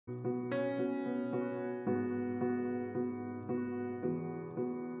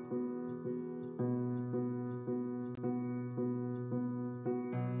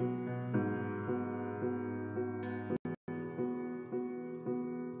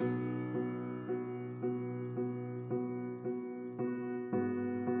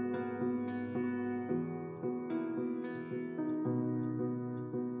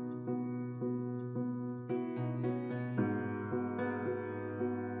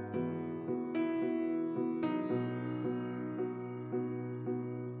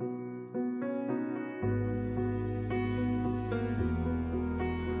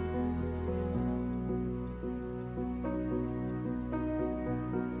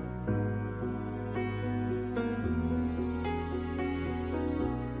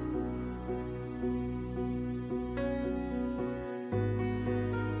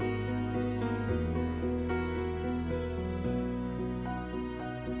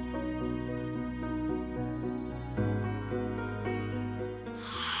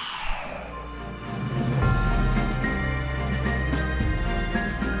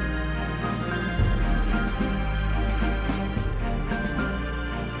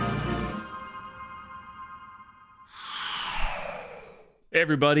Hey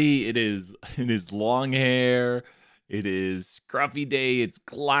everybody, it is long hair. It is scruffy day. It's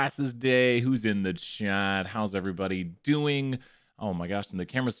glasses day. Who's in the chat? How's everybody doing? Oh my gosh, and the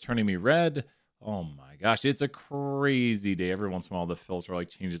camera's turning me red. Oh my gosh, it's a crazy day. Every once in a while the filter like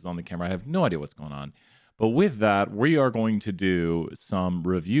changes on the camera. I have no idea what's going on. But with that, we are going to do some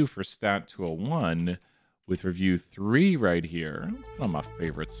review for Stat 201 with review 3 right here. Let's put on my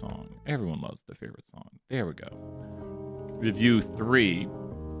favorite song. Everyone loves the favorite song. There we go. Review 3,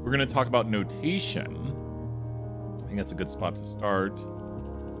 we're going to talk about notation. I think that's a good spot to start.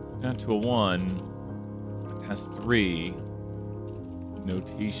 Stat 201, test 3,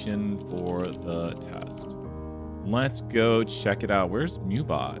 notation for the test. Let's go check it out. Where's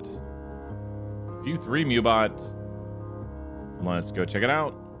Mubot? Review 3, Mubot. Let's go check it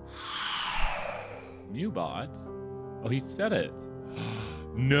out. Mubot? Oh, he said it.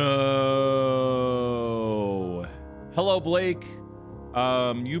 No. Hello, Blake.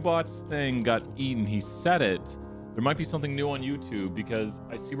 Mubot's thing got eaten. He said it. There might be something new on YouTube because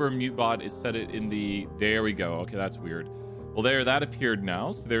I see where Mubot is set it in the... There we go. Okay, that's weird. Well, there, that appeared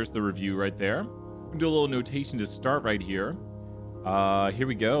now. So there's the review right there. We'll do a little notation to start right here. Here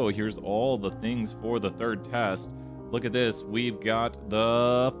we go. Here's all the things for the third test. Look at this. We've got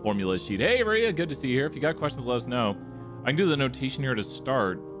the formula sheet. Hey, Maria. Good to see you here. If you got questions, let us know. I can do the notation here to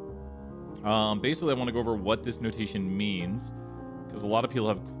start. Basically, I want to go over what this notation means because a lot of people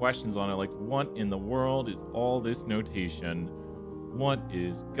have questions on it, like what in the world is all this notation? What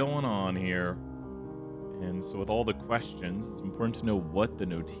is going on here? And so with all the questions, it's important to know what the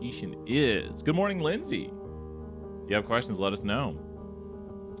notation is. Good morning, Lindsay. If you have questions, let us know.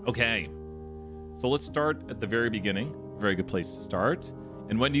 Okay, so let's start at the very beginning. Very good place to start.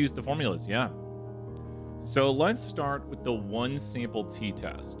 And when to use the formulas, yeah. So let's start with the one sample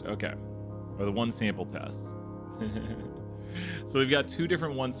t-test. Okay. Or the one sample test. So we've got two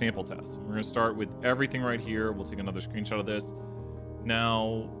different one sample tests. We're going to start with everything right here. We'll take another screenshot of this.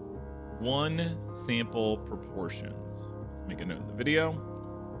 Now, one sample proportions. Let's make a note in the video.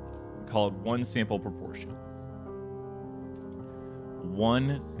 Call it one sample proportions.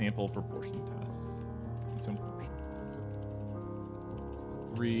 One sample proportion test. One sample proportion test.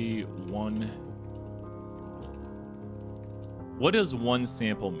 3, 1. What does one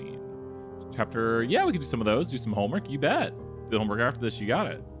sample mean? Chapter, yeah, we can do some of those. Do some homework, you bet. Do the homework after this, you got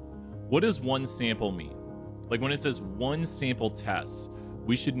it. What does one sample mean? Like when it says one sample test,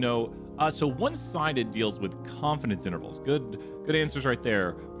 we should know. So one-sided deals with confidence intervals. Good answers right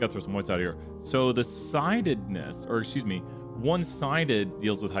there. We got to throw some whites out here. So the sidedness, or excuse me, one-sided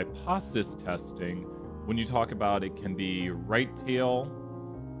deals with hypothesis testing. When you talk about it can be right tail,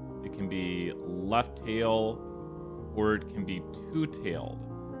 it can be left tail, or it can be two-tailed.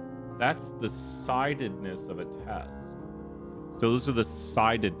 That's the sidedness of a test. So those are the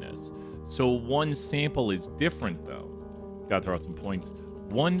sidedness. So one sample is different though. Gotta throw out some points.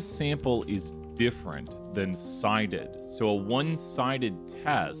 One sample is different than sided. So a one-sided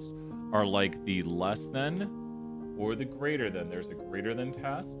test are like the less than or the greater than. There's a greater than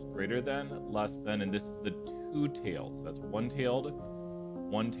test, greater than, less than, and this is the two tails. That's one-tailed,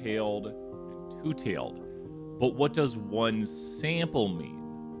 and two-tailed. But what does one sample mean?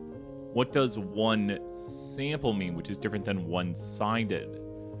 What does one sample mean, which is different than one-sided?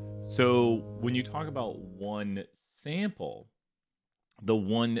 So when you talk about one sample, the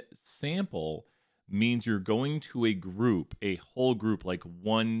one sample means you're going to a group, a whole group, like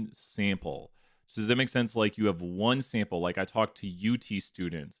one sample. So does that make sense? Like you have one sample, like I talked to UT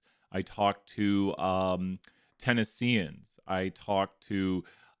students, I talked to Tennesseans, I talked to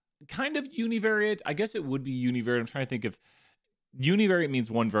kind of univariate. I guess it would be univariate. I'm trying to think if univariate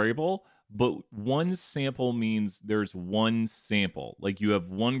means one variable, but one sample means there's one sample. Like you have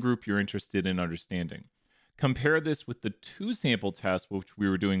one group you're interested in understanding. Compare this with the two sample test, which we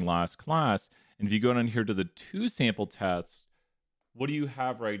were doing last class. And if you go down here to the two sample test, what do you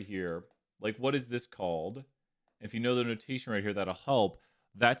have right here? Like, what is this called? If you know the notation right here, that'll help.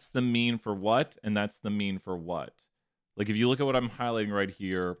 That's the mean for what, and that's the mean for what. Like, if you look at what I'm highlighting right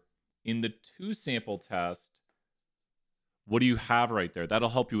here, in the two sample test, what do you have right there? That'll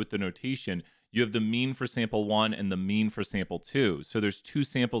help you with the notation. You have the mean for sample 1 and the mean for sample 2. So there's two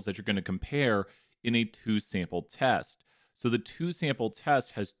samples that you're going to compare in a two sample test. So the two sample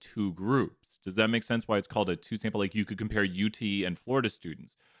test has two groups. Does that make sense why it's called a two sample? Like you could compare UT and Florida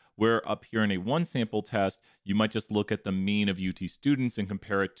students. Where up here in a one sample test, you might just look at the mean of UT students and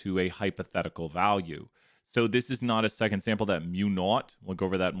compare it to a hypothetical value. So this is not a second sample that mu naught. We'll go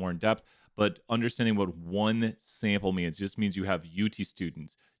over that more in depth. but understanding what one sample means just means you have UT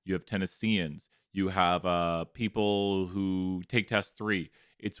students, you have Tennesseans, you have people who take test 3.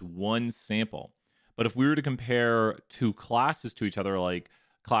 It's one sample. But if we were to compare two classes to each other, like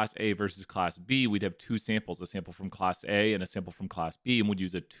class A versus class B, we'd have two samples, a sample from class A and a sample from class B, and we'd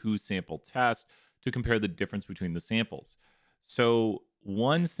use a two sample test to compare the difference between the samples. So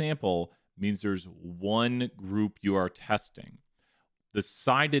one sample means there's one group you are testing. The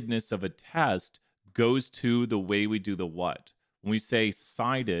sidedness of a test goes to the way we do the what. When we say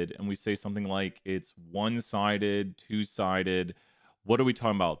sided and we say something like it's one-sided, two-sided, what are we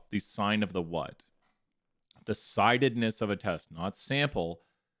talking about? The sign of the what? The sidedness of a test, not sample.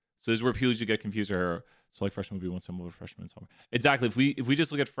 So this is where people usually get confused here. So like freshman would be one sample of freshman and sophomore. Exactly. If we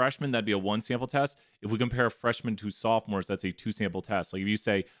just look at freshmen, that'd be a one sample test. If we compare freshmen to sophomores, that's a two sample test. Like if you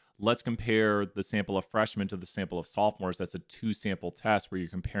say, let's compare the sample of freshmen to the sample of sophomores, that's a two sample test where you're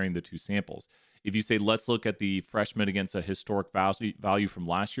comparing the two samples. If you say, let's look at the freshman against a historic value from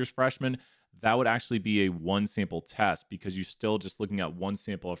last year's freshman, that would actually be a one sample test because you're still just looking at one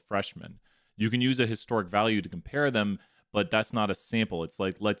sample of freshmen. You can use a historic value to compare them, but that's not a sample. It's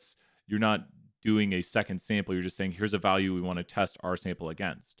like, you're not doing a second sample. You're just saying, here's a value we want to test our sample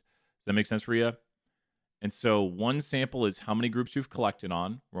against. Does that make sense for you? And so one sample is how many groups you've collected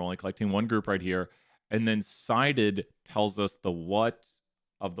on. We're only collecting one group right here. And then sided tells us the what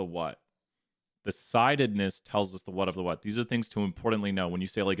of the what. The sidedness tells us the what of the what. These are things to importantly know. When you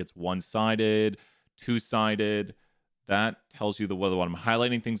say like it's one-sided, two-sided, that tells you the what of the what. I'm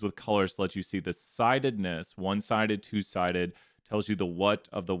highlighting things with colors to let you see the sidedness, one-sided, two-sided, tells you the what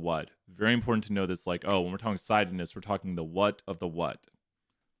of the what. Very important to know this, like, oh, when we're talking sidedness, we're talking the what of the what.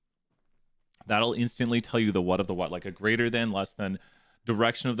 That'll instantly tell you the what of the what, like a greater than, less than,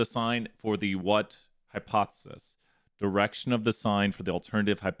 direction of the sign for the what hypothesis. Direction of the sign for the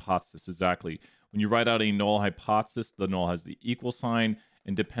alternative hypothesis, exactly. When you write out a null hypothesis, the null has the equal sign,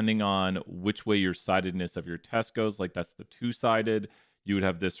 and depending on which way your sidedness of your test goes, like that's the two-sided, you would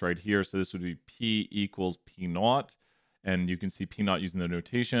have this right here. So this would be P equals P naught, and you can see P naught using the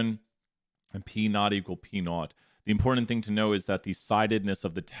notation, and P naught equal P naught. The important thing to know is that the sidedness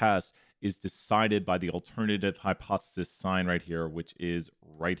of the test is decided by the alternative hypothesis sign right here, which is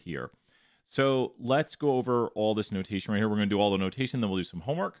right here. So let's go over all this notation right here. We're going to do all the notation, then we'll do some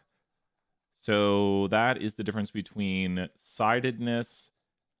homework. So that is the difference between sidedness.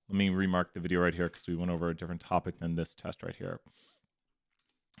 Let me remark the video right here because we went over a different topic than this test right here.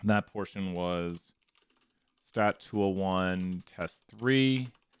 And that portion was Stat 201, Test 3,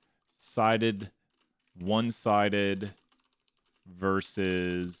 sided, one-sided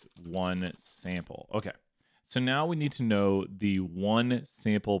versus one sample. Okay. So now we need to know the one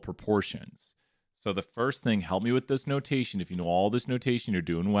sample proportions. So the first thing, help me with this notation. If you know all this notation, you're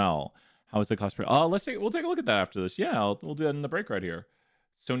doing well. How is the class? Oh, we'll take a look at that after this. Yeah, we'll do that in the break right here.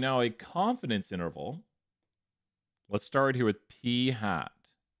 So now a confidence interval. Let's start right here with P hat.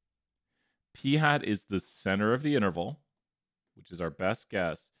 P hat is the center of the interval, which is our best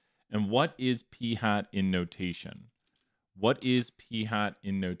guess. And what is P hat in notation? What is P hat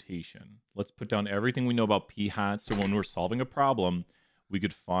in notation? Let's put down everything we know about P hat. So when we're solving a problem, we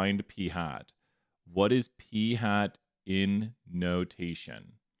could find P hat. What is P hat in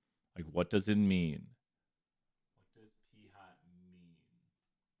notation? Like, what does it mean? What does P hat mean?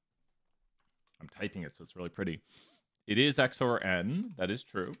 I'm typing it, so it's really pretty. It is X over N. That is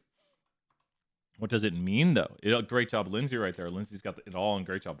true. What does it mean, though? Great job, Lindsay, right there. Lindsay's got it all, and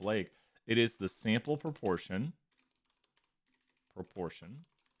great job, Blake. It is the sample proportion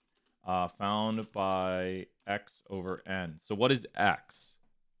found by X over N. So what is X?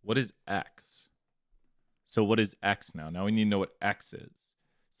 What is X? So what is X now? Now we need to know what X is.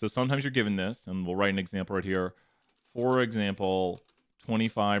 So sometimes you're given this, and we'll write an example right here. For example,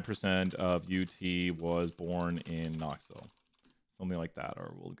 25% of UT was born in Knoxville. Something like that,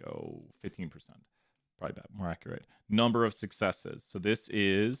 or we'll go 15%. Probably more accurate. Number of successes. So this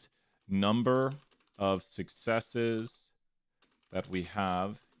is number of successes that we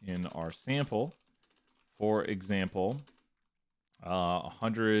have in our sample. For example,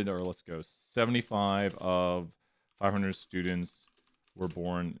 100, or let's go 75 of 500 students were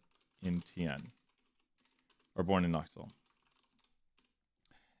born in TN, or born in Knoxville.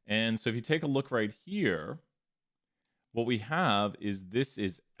 And so if you take a look right here, what we have is this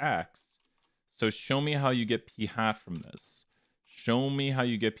is X. So show me how you get P hat from this. Show me how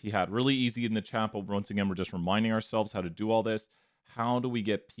you get P hat. Really easy in the chat, but once again, we're just reminding ourselves how to do all this. How do we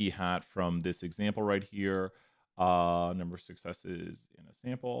get P hat from this example right here? Number of successes in a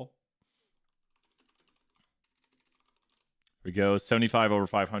sample. we go. 75 over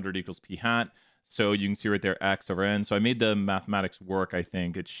 500 equals p hat. So you can see right there, x over n. So I made the mathematics work, I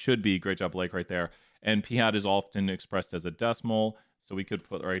think. It should be. Great job, Blake, right there. And p hat is often expressed as a decimal. So we could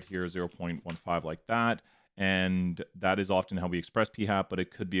put right here 0.15 like that. And that is often how we express p hat, but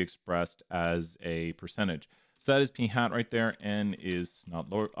it could be expressed as a percentage. So that is p hat right there. N is not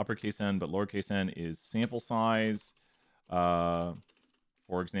uppercase n, but lowercase n is sample size. For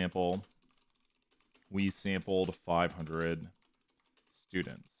example, we sampled 500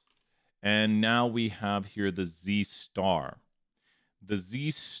 students. And now we have here the Z star. The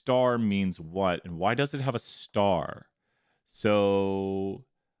Z star means what? And why does it have a star? So,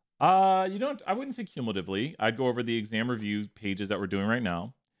 I wouldn't say cumulatively. I'd go over the exam review pages that we're doing right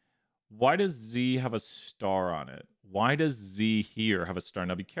now. Why does Z have a star on it? Why does Z here have a star?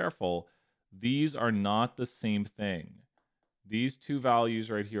 Now be careful. These are not the same thing. These two values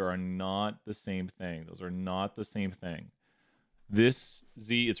right here are not the same thing. Those are not the same thing. This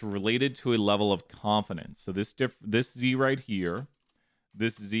Z, it's related to a level of confidence. So this Z right here,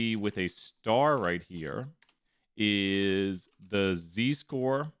 this Z with a star right here, is the Z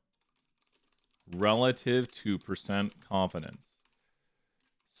score relative to percent confidence.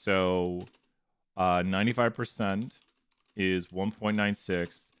 So 95% is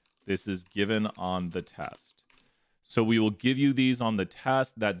 1.96. This is given on the test. So we will give you these on the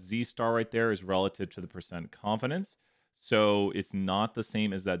test. That Z star right there is relative to the percent confidence. So it's not the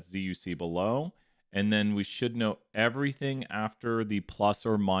same as that Z you see below. And then we should know everything after the plus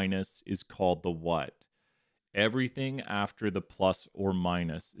or minus is called the what. Everything after the plus or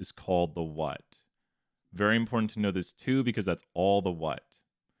minus is called the what. Very important to know this too, because that's all the what.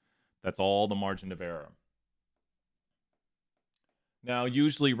 That's all the margin of error. Now,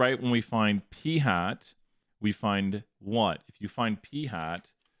 usually right when we find p hat, we find what? If you find p hat,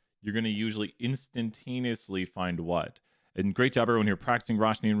 you're going to usually instantaneously find what? And great job, everyone here practicing.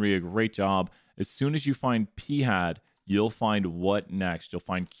 Roshni and Ria, great job. As soon as you find p hat, you'll find what next? You'll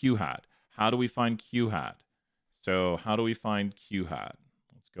find q hat. How do we find q hat? So how do we find q hat?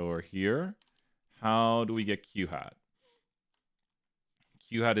 Let's go over here. How do we get q hat?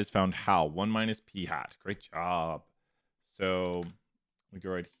 Q hat is found how? 1 minus p hat. Great job. So we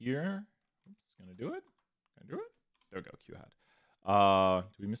go right here. Oops, gonna do it. Can I do it? There we go, q hat.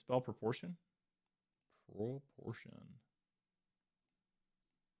 Do we misspell proportion? Proportion.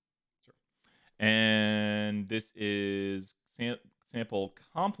 Sure. And this is sample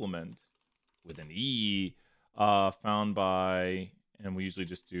complement with an E found by, and we usually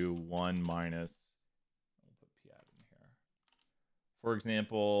just do 1 minus, I'll put p hat in here. For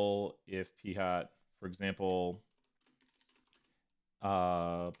example, if p hat, for example,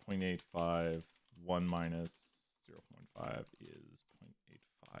 0.85, 1 minus 0.5 is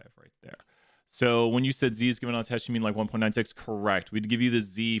 0.85 right there. So when you said Z is given on a test, you mean like 1.96? Correct. We'd give you the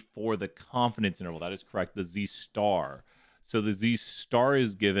Z for the confidence interval. That is correct. The Z star. So the Z star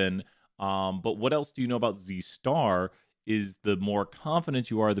is given. But what else do you know about Z star is the more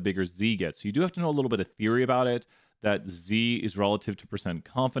confident you are, the bigger Z gets. So you do have to know a little bit of theory about it, that Z is relative to percent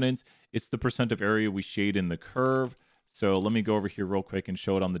confidence. It's the percent of area we shade in the curve. So let me go over here real quick and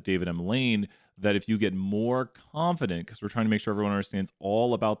show it on the David M. Lane, that if you get more confident, because we're trying to make sure everyone understands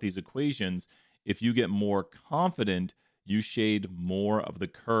all about these equations, if you get more confident, you shade more of the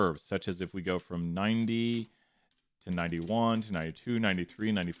curves, such as if we go from 90 to 91 to 92,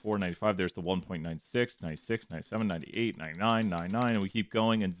 93, 94, 95, there's the 1.96, 96, 97, 98, 99, 99, and we keep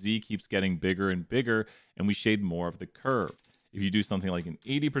going, and Z keeps getting bigger and bigger, and we shade more of the curve. If you do something like an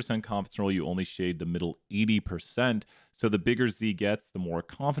 80% confidence interval, you only shade the middle 80%. So the bigger Z gets, the more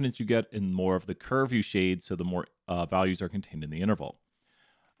confidence you get, and more of the curve you shade, so the more values are contained in the interval.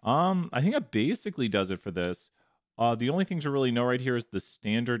 I think that basically does it for this. The only thing to really know right here is the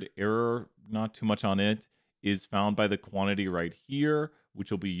standard error, not too much on it, is found by the quantity right here, which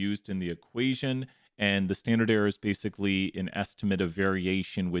will be used in the equation. And the standard error is basically an estimate of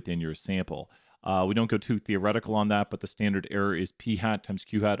variation within your sample. We don't go too theoretical on that, but the standard error is p hat times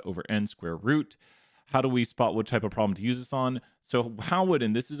q hat over n square root. How do we spot what type of problem to use this on? So how would,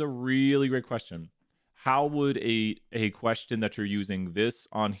 and this is a really great question, how would a question that you're using this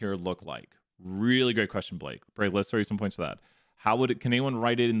on here look like? Really great question, Blake. Blake, let's throw you some points for that. How would it, can anyone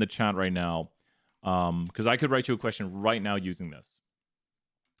write it in the chat right now? Because I could write you a question right now using this.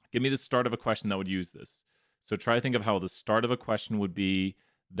 Give me the start of a question that would use this. So try to think of how the start of a question would be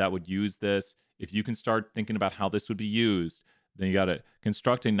that would use this. If you can start thinking about how this would be used, then you got to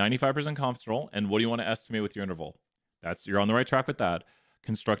construct a 95% confidence interval. And what do you want to estimate with your interval? You're on the right track with that.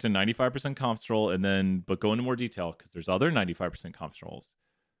 Construct a 95% confidence interval, and then, but go into more detail because there's other 95% confidence intervals.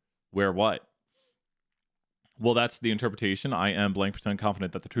 Where what? Well, that's the interpretation. I am blank percent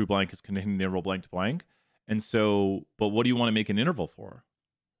confident that the true blank is contained in the interval blank to blank. And so, but what do you want to make an interval for?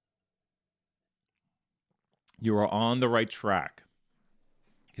 You are on the right track.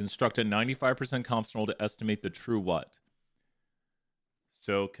 Construct a 95% confidence interval to estimate the true what?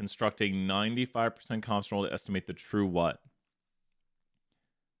 So construct a 95% confidence interval to estimate the true what?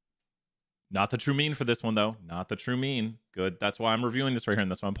 Not the true mean for this one, though. Not the true mean. Good. That's why I'm reviewing this right here, and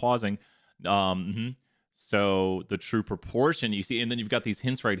that's why I'm pausing. So the true proportion, you see, and then you've got these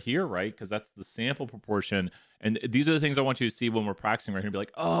hints right here, right? Because that's the sample proportion. And these are the things I want you to see when we're practicing right here. Be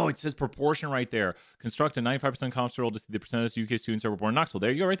like, oh, it says proportion right there. Construct a 95% confidence interval to see the percentage of UK students that were born in Knoxville.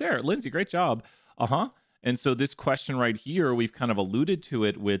 There you go right there. Lindsay, great job. And so this question right here, we've kind of alluded to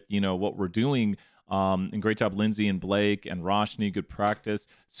it with, what we're doing. And great job, Lindsay and Blake and Roshni. Good practice.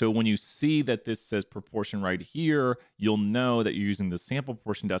 So when you see that this says proportion right here, you'll know that you're using the sample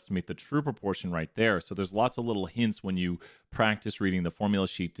proportion to estimate the true proportion right there. So there's lots of little hints when you practice reading the formula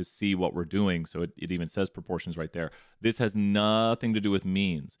sheet to see what we're doing. So it even says proportions right there. This has nothing to do with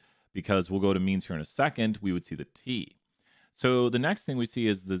means, because we'll go to means here in a second. We would see the t. So the next thing we see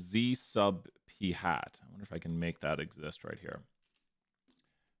is the z sub p hat. I wonder if I can make that exist right here.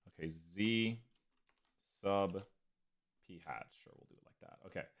 Okay, z sub p hat. Sure, we'll do it like that.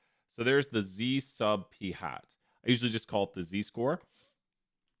 Okay, so there's the z sub p hat. I usually just call it the z-score.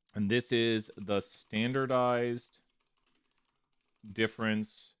 And this is the standardized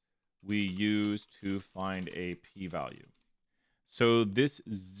difference we use to find a p-value. So this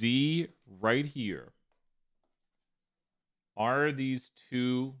z right here, are these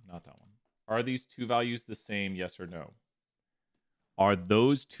two, not that one, are these two values the same, yes or no? Are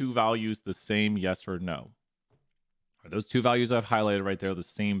those two values the same, yes or no? Are those two values I've highlighted right there the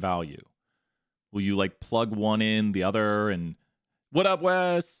same value? Will you like plug one in, the other, and what up,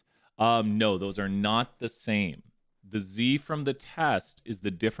 Wes? No, those are not the same. The z from the test is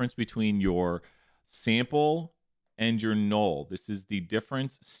the difference between your sample and your null. This is the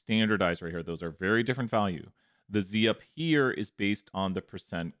difference standardized right here. Those are very different value. The z up here is based on the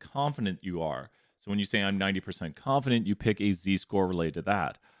percent confident you are. So when you say I'm 90% confident, you pick a z-score related to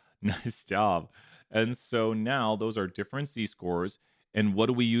that. Nice job. And so now those are different z-scores. And what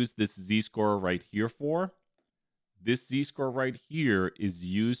do we use this z-score right here for? This z-score right here is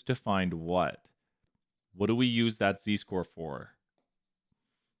used to find what? What do we use that z-score for?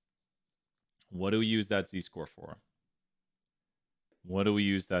 What do we use that z-score for? What do we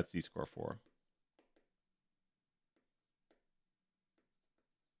use that z-score for?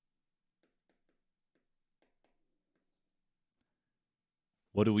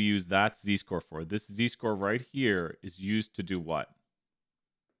 What do we use that z-score for? This z-score right here is used to do what?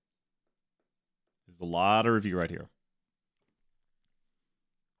 There's a lot of review right here.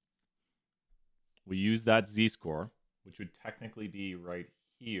 We use that z-score, which would technically be right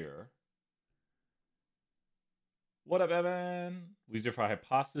here. What up, Evan? We use it for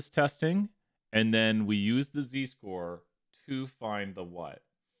hypothesis testing, and then we use the z-score to find the what.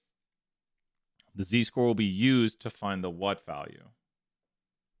 The z-score will be used to find the what value.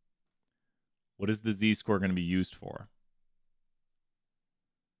 What is the z-score going to be used for?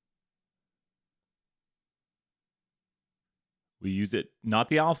 We use it, not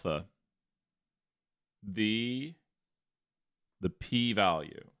the alpha, the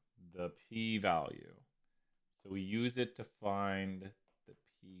p-value. The p-value. So we use it to find the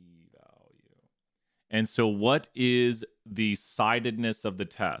p-value. And so what is the sidedness of the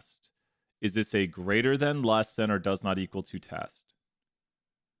test? Is this a greater than, less than, or does not equal to test?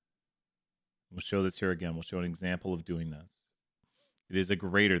 We'll show this here again. We'll show an example of doing this. It is a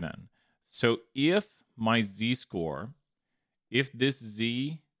greater than. So if my z-score, if this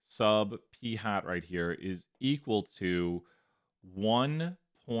z sub p hat right here is equal to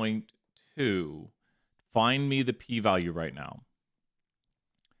 1.2, find me the p-value right now.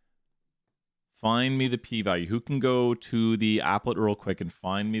 Find me the p-value. Who can go to the applet real quick and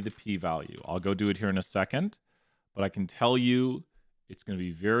find me the p-value? I'll go do it here in a second, but I can tell you it's going to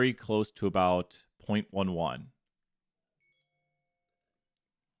be very close to about 0.11.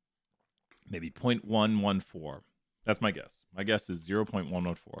 Maybe 0.114. That's my guess. My guess is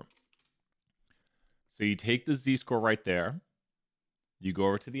 0.114. So you take the z-score right there. You go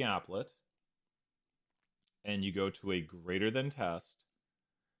over to the applet. And you go to a greater than test.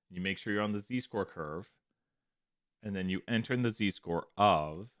 You make sure you're on the z-score curve. And then you enter in the z-score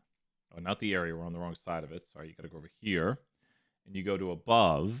of... Oh, not the area. We're on the wrong side of it. Sorry, you got to go over here. And you go to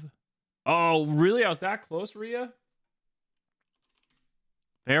above. Oh, really? I was that close, Rhea?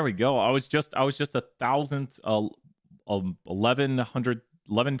 There we go. I was just a thousandth, 11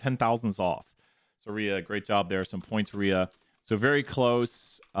 ten thousandths off. So Ria, great job there. Some points, Ria. So very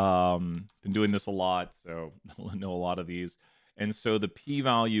close. Been doing this a lot, so I know a lot of these. And so the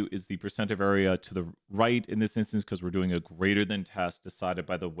p-value is the percent of area to the right in this instance because we're doing a greater than test decided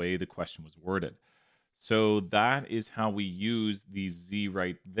by the way the question was worded. So that is how we use the z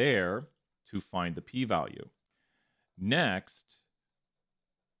right there to find the p-value. Next,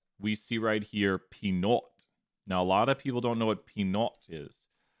 we see right here p naught. Now, a lot of people don't know what p naught is.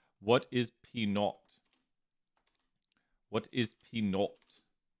 What is p naught? What is p naught?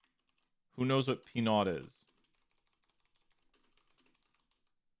 Who knows what p naught is?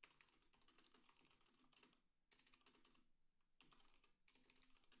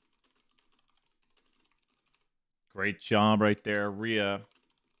 Great job right there, Ria.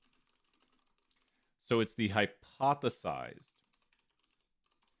 So it's the hypothesized.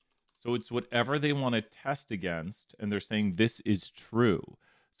 So it's whatever they want to test against, and they're saying this is true.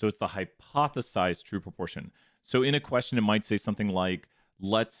 So it's the hypothesized true proportion. So in a question, it might say something like,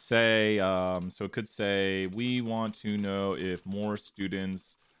 let's say, so it could say, we want to know if more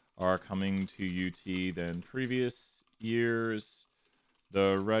students are coming to UT than previous years.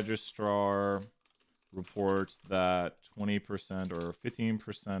 The registrar reports that 20% or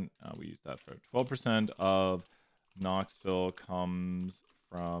 15%, we use that for 12% of Knoxville comes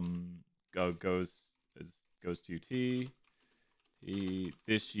from goes to UT.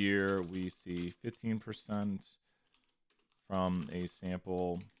 This year we see 15% from a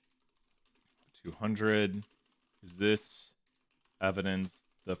sample 200. Is this evidence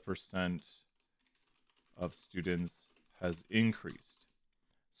the percent of students has increased?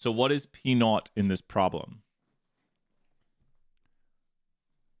 So what is P naught in this problem?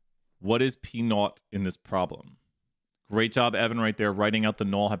 What is P naught in this problem? Great job, Evan, right there, writing out the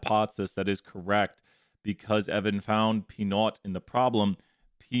null hypothesis. That is correct because Evan found P naught in the problem.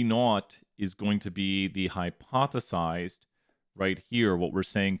 P naught is going to be the hypothesized right here, what we're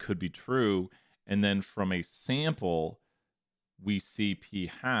saying could be true. And then from a sample, we see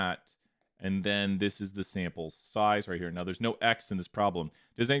P hat. And then this is the sample size right here. Now, there's no X in this problem.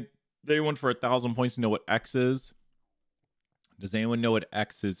 Does anyone for 1,000 points know what X is? Does anyone know what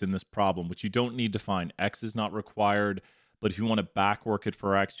X is in this problem? Which you don't need to find. X is not required. But if you want to back work it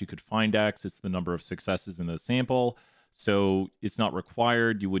for X, you could find X. It's the number of successes in the sample. So it's not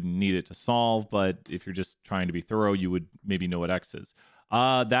required. You wouldn't need it to solve. But if you're just trying to be thorough, you would maybe know what X is.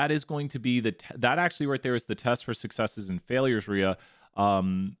 That is going to be that actually right there is the test for successes and failures, Ria.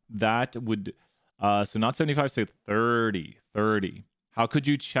 That would so not 75, say 30. How could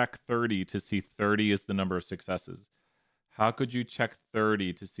you check 30 to see 30 is the number of successes? How could you check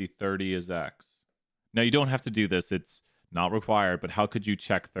 30 to see 30 is X? Now, you don't have to do this. It's not required, but how could you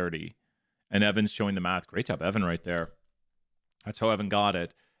check 30? And Evan's showing the math. Great job, Evan, right there. That's how Evan got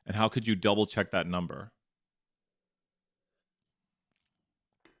it. And how could you double check that number?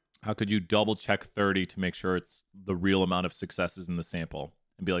 How could you double check 30 to make sure it's the real amount of successes in the sample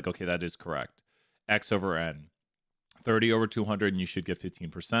and be like, okay, that is correct. X over N. 30 over 200, and you should get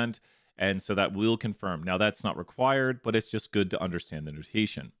 15%. And so that will confirm. Now, that's not required, but it's just good to understand the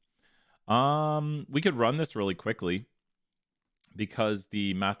notation. We could run this really quickly because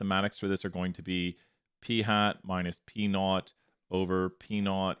the mathematics for this are going to be P hat minus P naught over P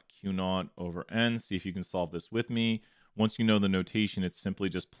naught Q naught over N. See if you can solve this with me. Once you know the notation, it's simply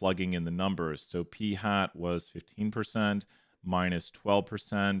just plugging in the numbers. So P hat was 15% minus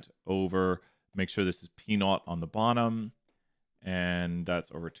 12% over, make sure this is P naught on the bottom, and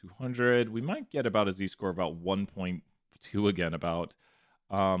that's over 200. We might get about a z-score about 1.2 again, about.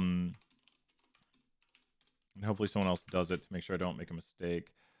 And hopefully someone else does it to make sure I don't make a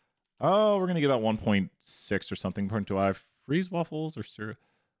mistake. Oh, we're going to get about 1.6 or something. Do I freeze waffles or cereal?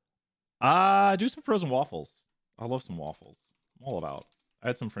 Do some frozen waffles. I love some waffles. I'm all about. I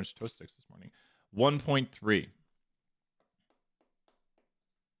had some French toast sticks this morning. 1.3.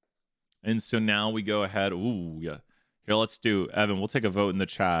 And so now we go ahead. Ooh, yeah. Here, let's do, Evan, we'll take a vote in the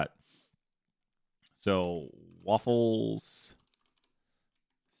chat. So, waffles,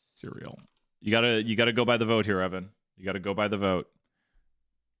 cereal. You gotta go by the vote here, Evan. You gotta go by the vote.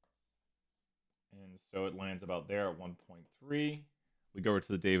 And so it lands about there at 1.3. We go over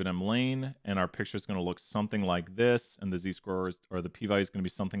to the David M. Lane, and our picture is going to look something like this, and the z-score or the p-value is going to be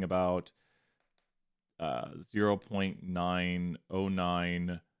something about 0.90912.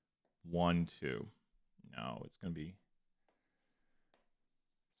 No, it's going to be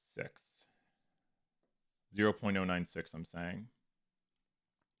 6. 0.096, I'm saying.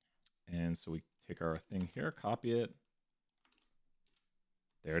 And so we take our thing here, copy it.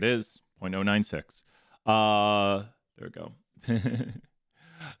 There it is, 0.096. There we go.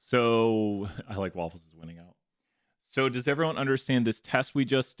 So I like Waffles is winning out. So does everyone understand this test we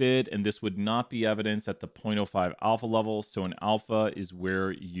just did? And this would not be evidence at the 0.05 alpha level. So an alpha is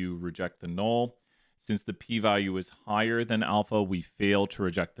where you reject the null. Since the p-value is higher than alpha, we fail to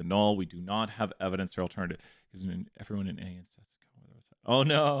reject the null. We do not have evidence or alternative. Because everyone in A and oh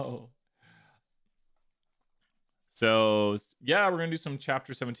no. So yeah, we're gonna do some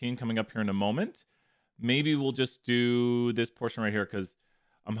chapter 17 coming up here in a moment. Maybe we'll just do this portion right here because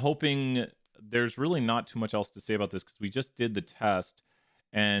I'm hoping there's really not too much else to say about this because we just did the test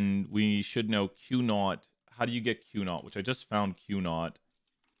and we should know Q naught. How do you get Q naught? Which I just found Q naught.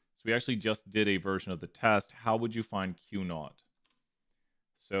 So we actually just did a version of the test. How would you find Q naught?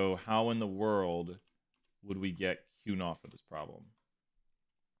 So how in the world would we get Q naught for this problem?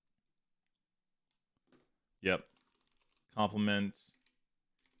 Yep. Complement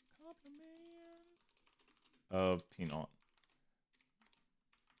of P naught.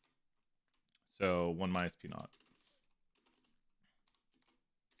 So 1 minus P naught.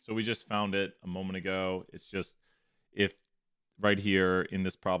 So we just found it a moment ago. It's just if right here in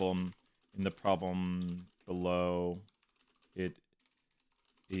this problem, in the problem below, it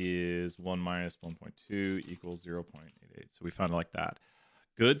is 1 minus 1.2 equals 0.88. So we found it like that.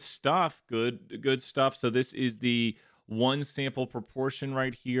 Good stuff. Good stuff. So this is the 1 sample proportion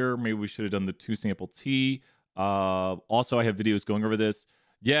right here. Maybe we should have done the 2 sample T. Also, I have videos going over this.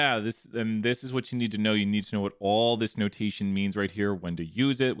 Yeah, this is what you need to know. You need to know what all this notation means right here, when to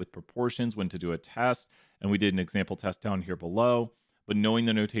use it with proportions, when to do a test. And we did an example test down here below. But knowing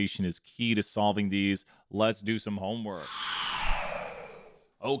the notation is key to solving these. Let's do some homework.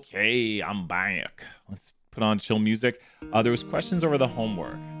 Okay, I'm back. Let's put on chill music. There was questions over the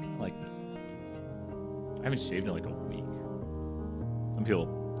homework. I like this one. I haven't shaved in like a week. Some people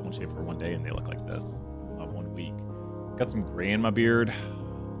don't shave for 1 day and they look like this. About 1 week. Got some gray in my beard.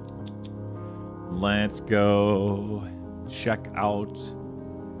 Let's go check out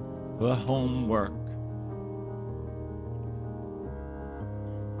the homework.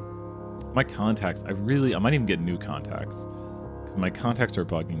 My contacts, I might even get new contacts. Because my contacts are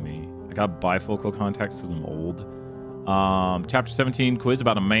bugging me. I got bifocal contacts because I'm old. Chapter 17, quiz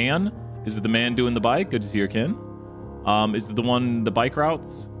about a man. Is it the man doing the bike? Good to see your kin. Is it the bike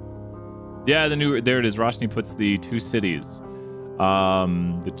routes? Yeah, there it is. Roshni puts the 2 cities.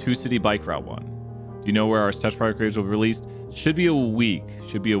 The 2 city bike route one. Do you know where our sketch product grades will be released? Should be a week.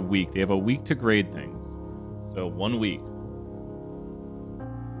 Should be a week. They have a week to grade things. So 1 week.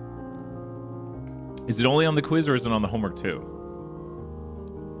 Is it only on the quiz or is it on the homework too?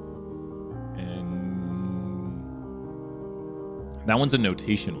 And that one's a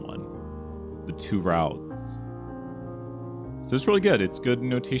notation one. The 2 routes. So it's really good. It's good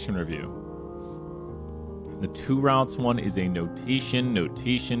notation review. The 2 routes one is a notation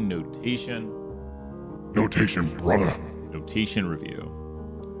brother. Notation review.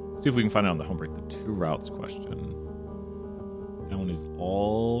 See if we can find it on the homework. The 2 routes question. That one is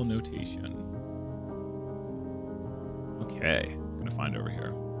all notation. Okay, I'm gonna find it over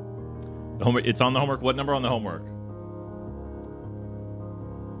here. The homework. It's on the homework. What number on the homework?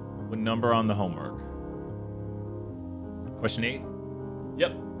 What number on the homework? Question 8.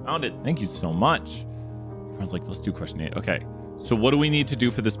 Yep, found it. Thank you so much. Everyone's like, let's do question 8. Okay, so what do we need to do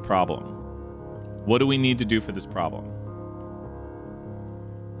for this problem? What do we need to do for this problem?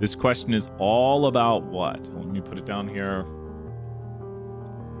 This question is all about what? Let me put it down here.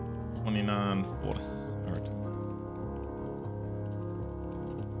 29 force.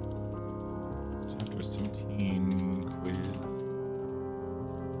 Chapter 17 quiz.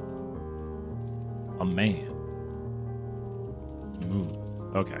 A man moves.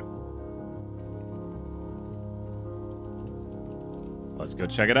 Okay. Let's go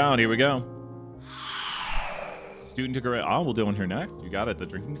check it out. Here we go. Student to grade. Oh, we'll do one here next. You got it. The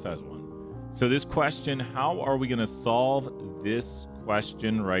drinking size one. So this question, how are we going to solve this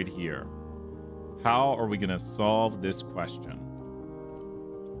question right here? How are we going to solve this question?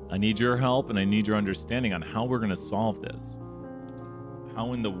 I need your help and I need your understanding on how we're going to solve this.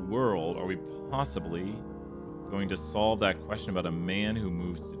 How in the world are we possibly going to solve that question about a man who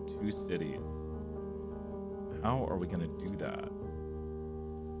moves to 2 cities? How are we going to do that?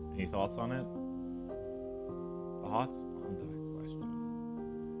 Any thoughts on it? Thoughts on that question?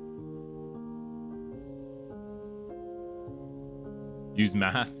 Use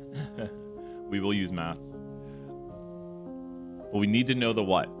math? We will use maths. But we need to know the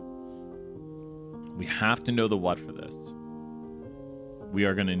what. We have to know the what for this. We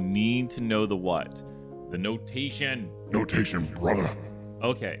are going to need to know the what. The notation. Notation, brother.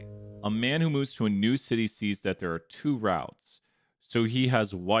 Okay. A man who moves to a new city sees that there are 2 routes. So he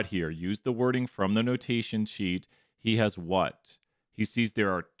has what here? Use the wording from the notation sheet. He has what? He sees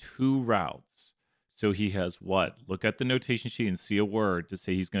there are 2 routes. So he has what? Look at the notation sheet and see a word to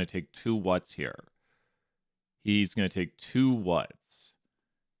say he's going to take 2 whats here. He's going to take 2 whats.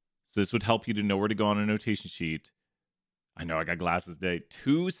 So this would help you to know where to go on a notation sheet. I know I got glasses today.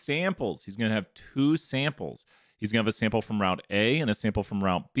 2 samples. He's going to have 2 samples. He's going to have a sample from route A and a sample from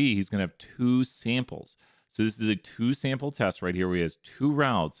route B. He's going to have 2 samples. So this is a 2 sample test right here where he has 2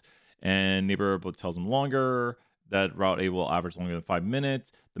 routes, and neighbor tells him longer. That route A will average longer than 5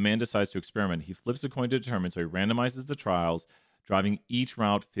 minutes. The man decides to experiment. He flips a coin to determine, so he randomizes the trials, driving each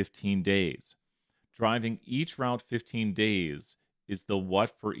route 15 days. Driving each route 15 days is the what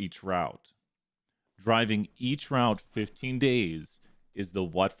for each route. Driving each route 15 days is the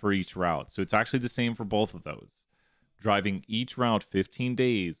what for each route. So it's actually the same for both of those. Driving each route 15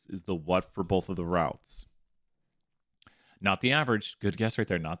 days is the what for both of the routes. Not the average. Good guess right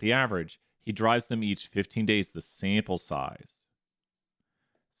there. Not the average. He drives them each 15 days, the sample size.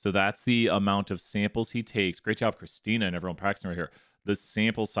 So that's the amount of samples he takes. Great job, Christina, and everyone practicing right here. The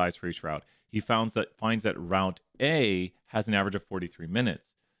sample size for each route. He finds that route A has an average of 43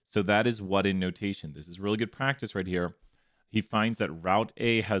 minutes. So that is what in notation. This is really good practice right here. He finds that route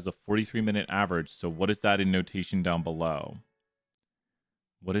A has a 43-minute average. So what is that in notation down below?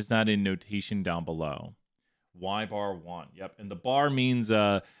 What is that in notation down below? Y bar 1. Yep. And the bar means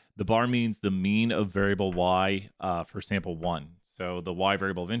the mean of variable y for sample 1. So the y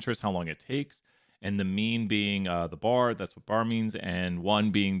variable of interest, how long it takes, and the mean being the bar. That's what bar means, and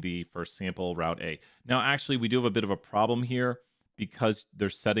 1 being the first sample, route A. Now, actually, we do have a bit of a problem here because they're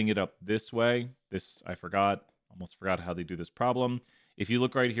setting it up this way. This I almost forgot how they do this problem. If you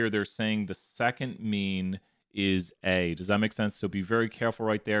look right here, they're saying the second mean is A. Does that make sense? So be very careful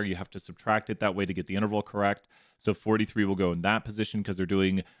right there. You have to subtract it that way to get the interval correct. So 43 will go in that position because they're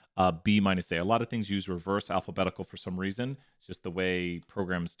doing B minus A. A lot of things use reverse alphabetical for some reason. It's just the way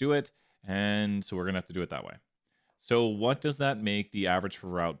programs do it. And so we're going to have to do it that way. So what does that make the average for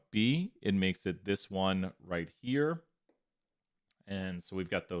route B? It makes it this one right here. And so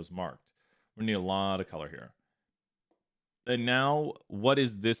we've got those marked. We need a lot of color here. And now, what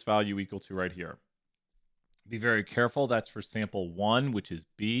is this value equal to right here? Be very careful. That's for sample 1, which is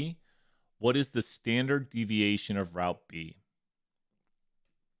B. What is the standard deviation of route B?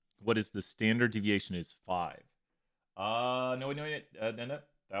 What is the standard deviation is 5. No.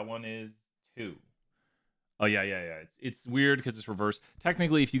 That one is 2. Oh, yeah. It's weird because it's reversed.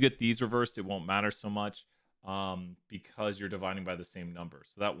 Technically, if you get these reversed, it won't matter so much because you're dividing by the same number.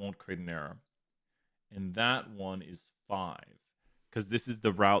 So that won't create an error. And that one is 5 because this is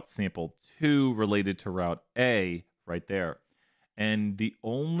the route sample 2 related to route A right there. And the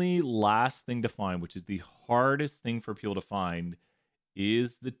only last thing to find, which is the hardest thing for people to find,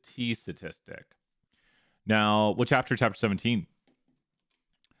 is the t statistic. Now, what chapter? Chapter 17.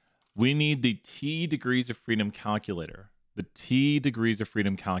 We need the t degrees of freedom calculator. The t degrees of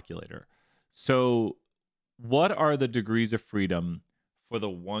freedom calculator. So what are the degrees of freedom for the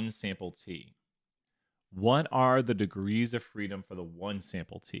 1 sample t? What are the degrees of freedom for the 1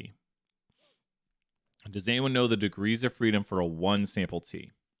 sample t? Does anyone know the degrees of freedom for a 1 sample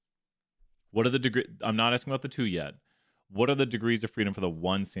t? What are the degrees? I'm not asking about the 2 yet. What are the degrees of freedom for the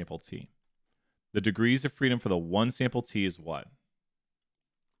 1 sample t? The degrees of freedom for the 1 sample t is what?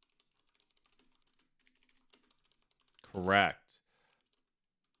 Correct.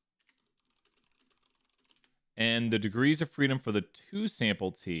 And the degrees of freedom for the 2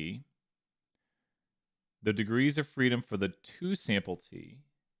 sample t, the degrees of freedom for the 2 sample t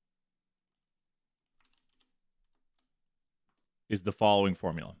is the following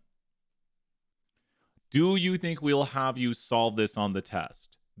formula. Do you think we'll have you solve this on the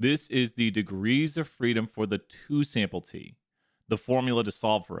test? This is the degrees of freedom for the 2 sample t, the formula to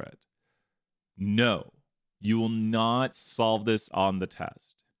solve for it. No, you will not solve this on the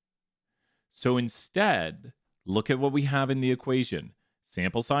test. So instead, look at what we have in the equation.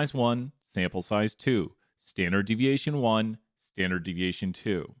 Sample size 1, sample size 2, standard deviation 1, standard deviation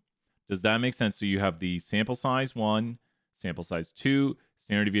 2. Does that make sense? So you have the sample size 1, sample size 2,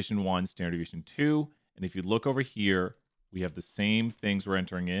 standard deviation 1, standard deviation 2. And if you look over here, we have the same things we're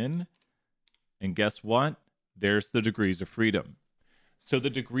entering in. And guess what? There's the degrees of freedom. So the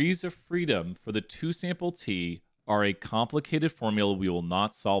degrees of freedom for the 2 sample t are a complicated formula we will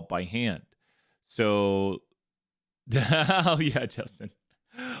not solve by hand. So, oh yeah, Justin.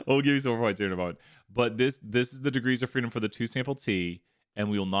 We'll give you some more points here in a moment. But this is the degrees of freedom for the 2 sample t, and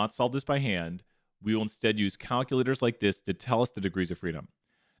we will not solve this by hand. We will instead use calculators like this to tell us the degrees of freedom.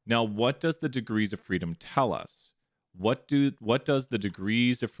 Now, what does the degrees of freedom tell us? What does the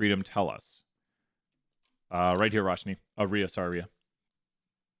degrees of freedom tell us? Right here, Roshni. Ria, sorry,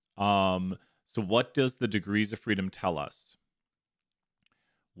 Ria. So what does the degrees of freedom tell us?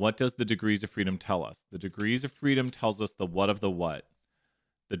 What does the degrees of freedom tell us? The degrees of freedom tells us the what of the what.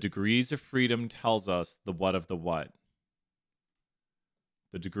 The degrees of freedom tells us the what of the what.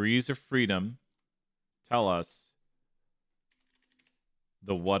 The degrees of freedom tell us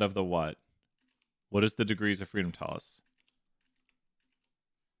the what of the what. What does the degrees of freedom tell us?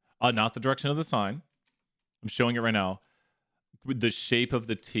 Not the direction of the sign. I'm showing it right now. The shape of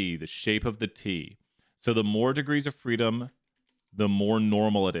the T, the shape of the T. So the more degrees of freedom, the more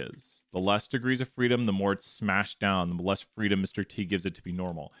normal it is. The less degrees of freedom, the more it's smashed down, the less freedom Mr. T gives it to be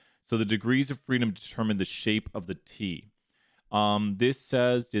normal. So the degrees of freedom determine the shape of the T. This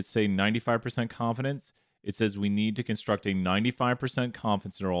says, did it say 95% confidence? It says we need to construct a 95%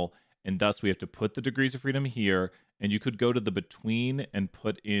 confidence interval, and thus we have to put the degrees of freedom here, and you could go to the between and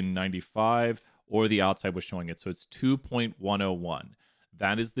put in 95, or the outside was showing it. So it's 2.101.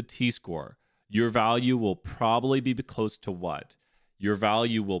 That is the T-score. Your value will probably be close to what? Your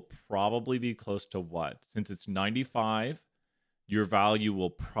value will probably be close to what? Since it's 95, your value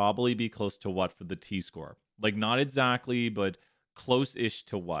will probably be close to what for the T-score? Like, not exactly, but close-ish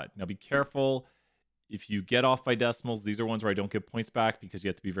to what? Now, be careful. If you get off by decimals, these are ones where I don't give points back because you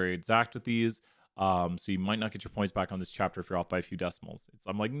have to be very exact with these. So you might not get your points back on this chapter if you're off by a few decimals.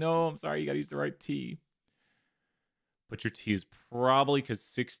 I'm like, no, I'm sorry, you got to use the right T. But your T is probably, because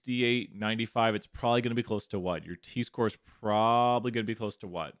 68, 95, it's probably going to be close to what? Your T-score is probably going to be close to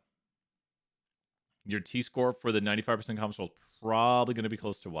what? Your T-score for the 95% confidence interval is probably going to be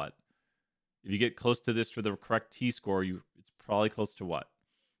close to what? If you get close to this for the correct T-score, it's probably close to what?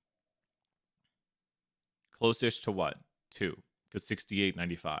 Close-ish to what? 2, because 68,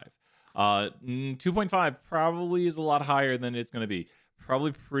 95. 2.5 probably is a lot higher than it's going to be.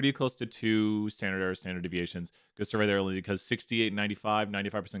 Probably pretty close to 2 standard error, standard deviations. Good stuff right there, Lindsay, because 68, 95,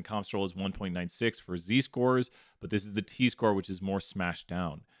 95% confidence interval is 1.96 for Z-scores, but this is the T-score, which is more smashed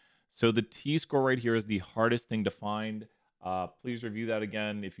down. So the T-score right here is the hardest thing to find. Please review that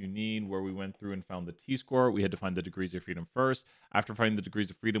again if you need, where we went through and found the T-score. We had to find the degrees of freedom first. After finding the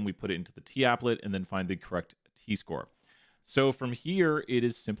degrees of freedom, we put it into the T-applet and then find the correct T-score. So from here, it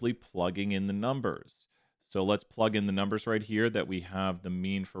is simply plugging in the numbers. So let's plug in the numbers right here that we have the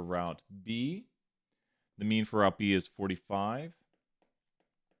mean for route B. The mean for route B is 45.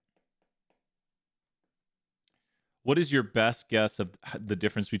 What is your best guess of the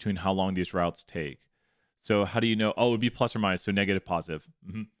difference between how long these routes take? So how do you know? Oh, it would be plus or minus, so negative, positive.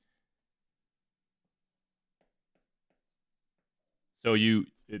 So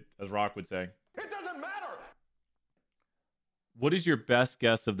as Rock would say, it doesn't matter. What is your best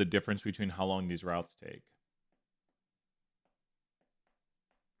guess of the difference between how long these routes take?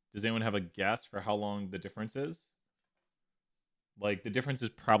 Does anyone have a guess for how long the difference is? Like, the difference is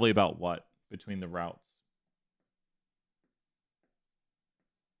probably about what between the routes?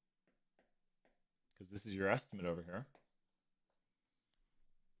 Because this is your estimate over here.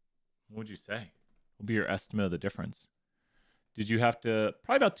 What would you say? What would be your estimate of the difference? Did you have to,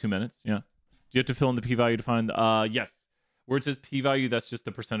 probably about 2 minutes, yeah. Do you have to fill in the p-value to find, yes. Where it says p-value, that's just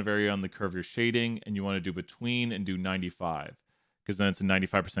the percent of area on the curve you're shading, and you want to do between and do 95. Because then it's a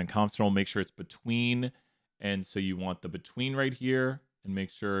 95% confidence interval. Make sure it's between, and so you want the between right here, and make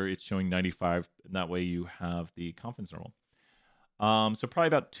sure it's showing 95, and that way you have the confidence interval. So probably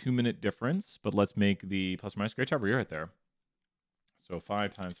about 2 minute difference, but let's make the plus or minus. Great job, Ria, right there. So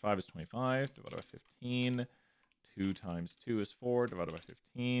 5 times 5 is 25, divided by 15. 2 times 2 is 4, divided by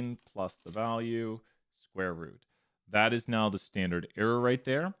 15, plus the value, square root. That is now the standard error right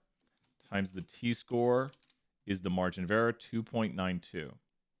there, times the T-score is the margin of error, 2.92. So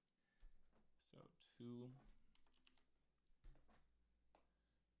 2.92,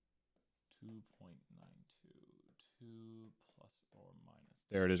 2 plus or minus.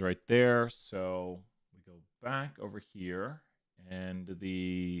 There it is right there. So we go back over here, and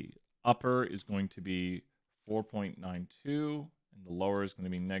the upper is going to be 4.92, and the lower is going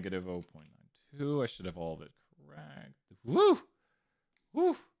to be negative 0.92. I should have all of it correct. Woo!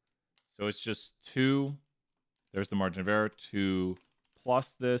 Woo! So it's just 2. There's the margin of error. 2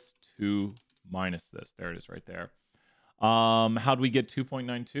 plus this, 2 minus this. There it is right there. How do we get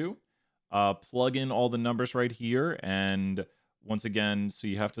 2.92? Plug in all the numbers right here. And once again, so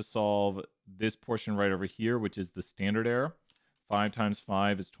you have to solve this portion right over here, which is the standard error. 5 times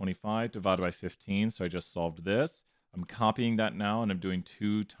 5 is 25 divided by 15. So I just solved this. I'm copying that now, and I'm doing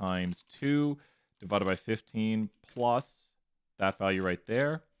 2 times 2 divided by 15 plus that value right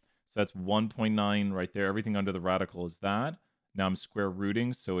there. So that's 1.9 right there. Everything under the radical is that. Now I'm square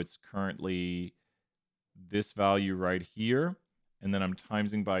rooting, so it's currently this value right here. And then I'm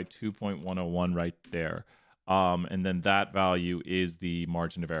timesing by 2.101 right there. And then that value is the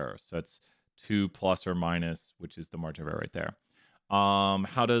margin of error. So that's 2 plus or minus, which is the margin of error right there.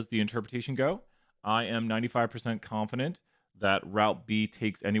 How does the interpretation go? I am 95% confident that route B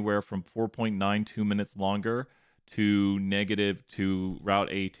takes anywhere from 4.92 minutes longer to route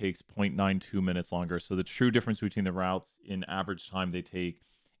A takes 0.92 minutes longer. So the true difference between the routes in average time they take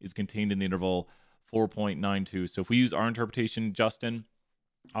is contained in the interval 4.92. So if we use our interpretation, Justin,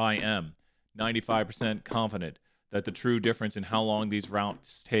 I am 95% confident that the true difference in how long these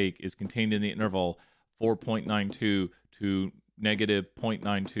routes take is contained in the interval 4.92 to negative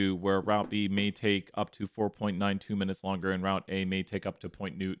 0.92, where route B may take up to 4.92 minutes longer and route A may take up to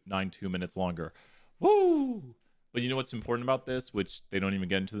 0.92 minutes longer. Woo! But you know what's important about this, which they don't even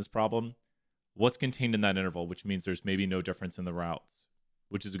get into this problem? What's contained in that interval, which means there's maybe no difference in the routes,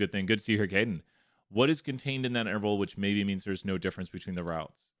 which is a good thing. Good to see you here, Caden. What is contained in that interval, which maybe means there's no difference between the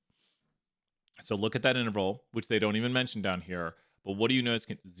routes? So look at that interval, which they don't even mention down here. But what do you know is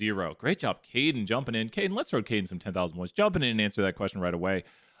 0? Great job, Caden, jumping in. Caden, let's throw Caden some 10,000 points. Jumping in and answer that question right away.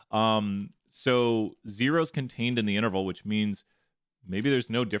 So 0 is contained in the interval, which means maybe there's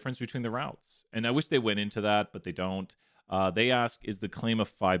no difference between the routes. And I wish they went into that, but they don't. They ask, is the claim of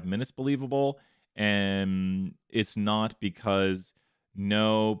 5 minutes believable? And it's not because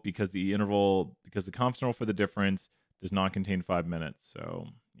because the confidence interval for the difference does not contain 5 minutes. So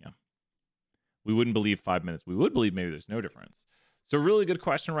yeah, we wouldn't believe 5 minutes. We would believe maybe there's no difference. So really good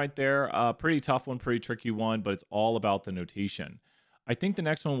question right there. Pretty tough one, pretty tricky one, but it's all about the notation. I think the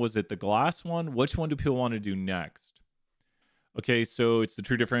next one was the glass one. Which one do people want to do next? Okay, so it's the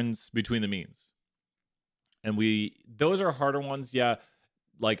true difference between the means. And those are harder ones. Yeah,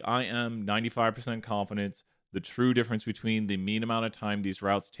 like I am 95% confident the true difference between the mean amount of time these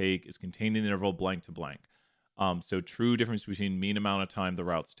routes take is contained in the interval blank to blank. So true difference between mean amount of time the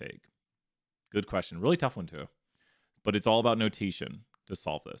routes take. Good question. Really tough one too. But it's all about notation to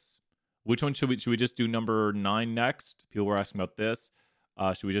solve this. Which one should we just do number 9 next? People were asking about this.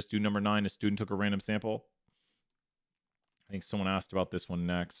 Should we just do number 9? A student took a random sample. I think someone asked about this one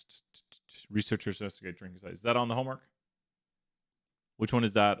next. Researchers investigate drinking size. Is that on the homework? Which one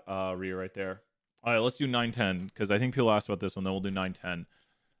is that, Rhea, right there? All right, let's do 910, because I think people asked about this one. Then we'll do 910.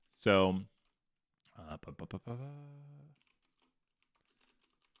 So,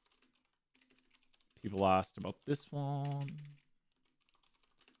 people asked about this one.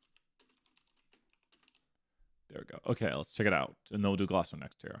 There we go. Okay, let's check it out. And then we'll do glass one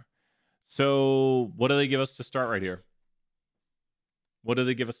next here. So, what do they give us to start right here? What do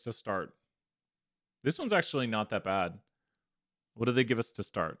they give us to start? This one's actually not that bad. What do they give us to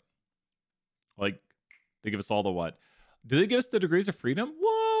start? Like, they give us all the what? Do they give us the degrees of freedom?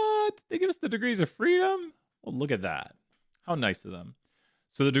 What? They give us the degrees of freedom? Well, look at that. How nice of them.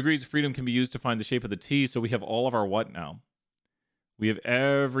 So the degrees of freedom can be used to find the shape of the T. So we have all of our what now? We have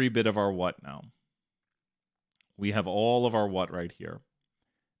every bit of our what now. We have all of our what right here.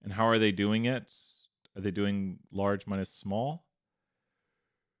 And how are they doing it? Are they doing large minus small?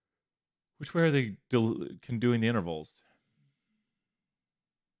 Which way are they doing the intervals?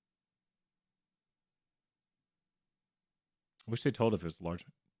 I wish they told if it was large.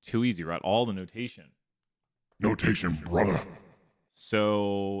 Too easy, right? All the notation. Notation, brother.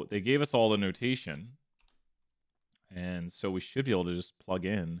 So they gave us all the notation. And so we should be able to just plug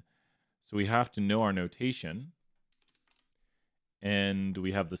in. So we have to know our notation. And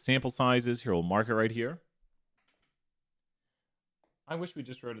we have the sample sizes. Here, we'll mark it right here. I wish we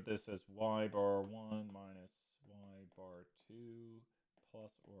just wrote this as y bar 1 minus y bar 2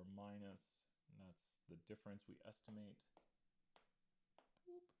 plus or minus. And that's the difference we estimate.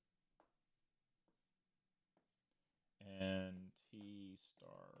 And t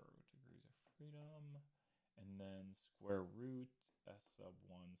star degrees of freedom. And then square root s sub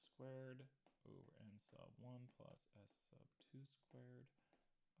 1 squared over n sub 1 plus s sub 2 squared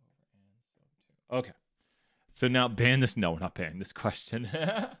over n sub 2. Okay. So now ban this. No, we're not banning this question.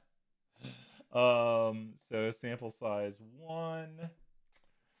 So sample size 1.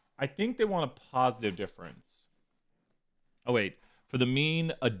 I think they want a positive difference. Oh, wait. For the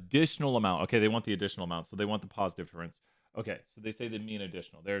mean additional amount. Okay, they want the additional amount. So they want the positive difference. Okay, so they say the mean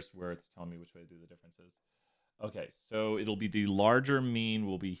additional. There's where it's telling me which way to do the differences. Okay, so it'll be the larger mean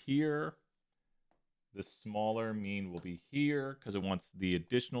will be here. The smaller mean will be here because it wants the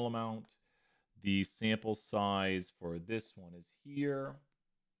additional amount. The sample size for this one is here.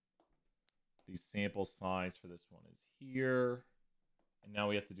 The sample size for this one is here. And now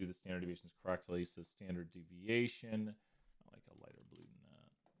we have to do the standard deviations correctly. So standard deviation, I like a lighter blue than that.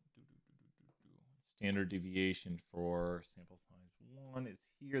 Standard deviation for sample size 1 is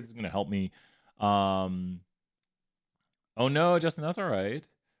here. This is going to help me. Oh no, Justin, that's all right.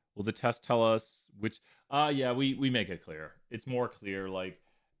 Will the test tell us which? Yeah, we make it clear. It's more clear, like,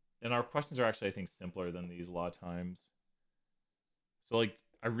 and our questions are actually, I think, simpler than these a lot of times. So, like,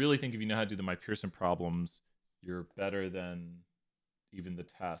 I really think if you know how to do the MyPearson problems, you're better than even the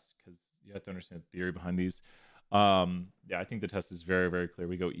test, because you have to understand the theory behind these. Yeah, I think the test is very, very clear.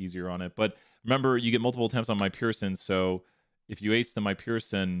 We go easier on it. But remember, you get multiple attempts on MyPearson. So if you ace the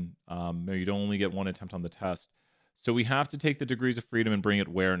MyPearson, you don't only get one attempt on the test. So we have to take the degrees of freedom and bring it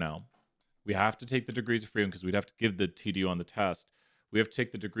where now? We have to take the degrees of freedom because we'd have to give the TDU on the test. We have to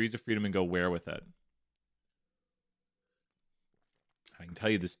take the degrees of freedom and go where with it? I can tell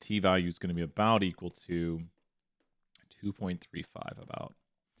you this T value is going to be about equal to 2.35 about.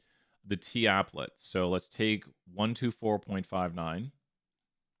 The T applet. So let's take 124.59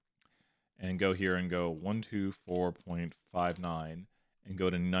 and go here and go 124.59 and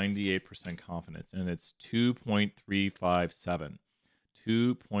go to 98% confidence. And it's 2.357.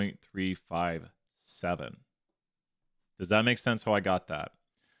 2.357. Does that make sense how I got that?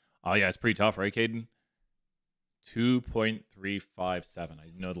 Oh, yeah, it's pretty tough, right, Caden? 2.357.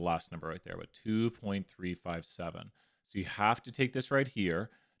 I know the last number right there, but 2.357. So you have to take this right here.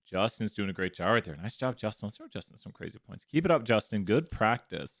 Justin's doing a great job right there. Nice job, Justin. Let's throw Justin some crazy points. Keep it up, Justin. Good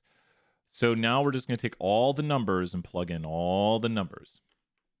practice. So now we're just going to take all the numbers and plug in all the numbers.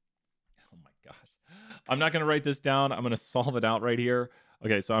 Oh my gosh. I'm not going to write this down. I'm going to solve it out right here.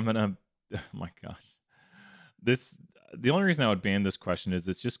 Okay, so I'm going to... Oh my gosh. The only reason I would ban this question is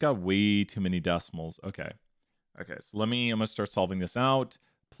it's just got way too many decimals. Okay, so I'm going to start solving this out.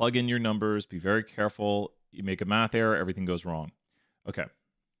 Plug in your numbers. Be very careful. You make a math error, everything goes wrong. Okay.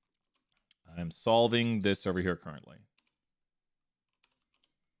 I'm solving this over here currently.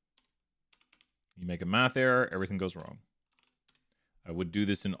 You make a math error, everything goes wrong. I would do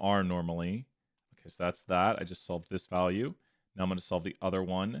this in R normally. Okay, so that's that. I just solved this value. Now I'm going to solve the other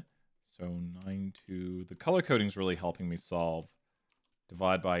one. So 9.2. The color coding is really helping me solve.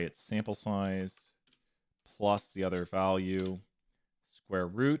 Divide by its sample size plus the other value. Square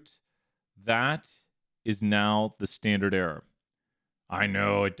root. That is now the standard error. I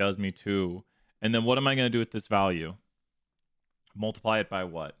know, it does me too. And then what am I going to do with this value? Multiply it by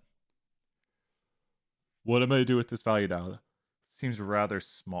what? What am I going to do with this value now? Seems rather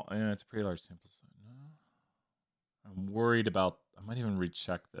small. It's a pretty large sample size. No. I'm worried about... I might even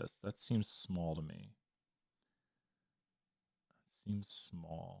recheck this. That seems small to me. That seems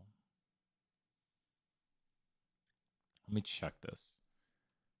small. Let me check this.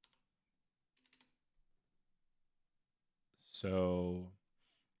 So...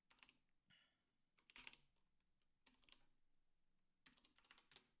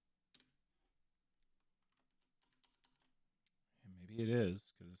 maybe it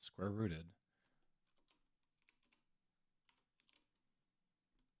is, because it's square rooted.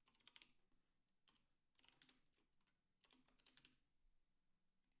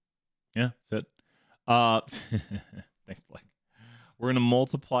 Yeah, that's it. Thanks, Blake. We're going to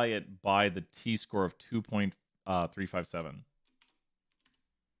multiply it by the t-score of 2.357.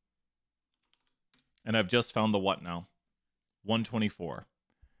 And I've just found the what now? 124.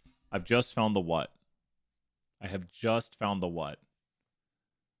 I've just found the what? I have just found the what?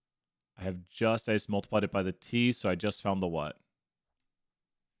 I just multiplied it by the t, so I just found the what?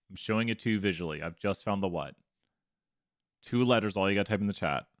 I'm showing it to you visually. I've just found the what? 2 letters, all you got to type in the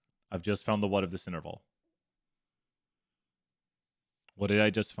chat. I've just found the what of this interval. What did I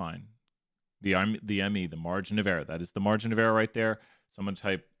just find? The ME, the margin of error. That is the margin of error right there. So I'm going to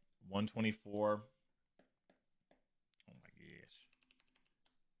type 124. Oh my gosh.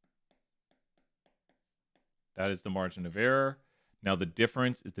 That is the margin of error. Now the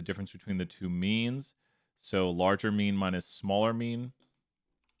difference is the difference between the two means. So larger mean minus smaller mean.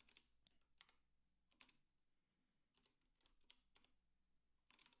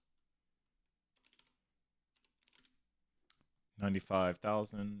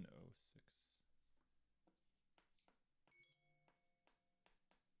 $95,006.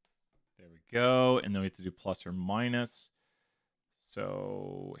 There we go. And then we have to do plus or minus.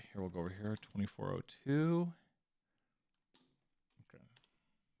 So here we'll go over here, 2402. Okay.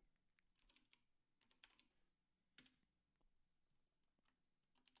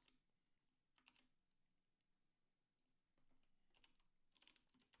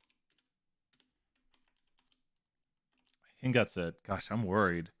 I think that's it. Gosh, I'm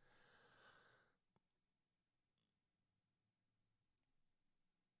worried.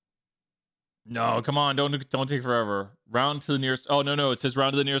 No, come on, don't take forever. Round to the nearest. Oh no, it says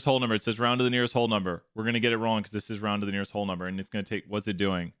round to the nearest whole number. It says round to the nearest whole number. We're gonna get it wrong because this is round to the nearest whole number, and it's gonna take. What's it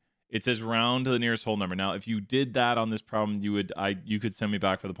doing? It says round to the nearest whole number. Now, if you did that on this problem, you could send me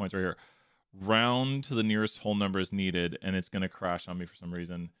back for the points right here. Round to the nearest whole number is needed, and it's gonna crash on me for some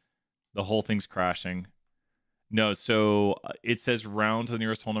reason. The whole thing's crashing. No, so it says round to the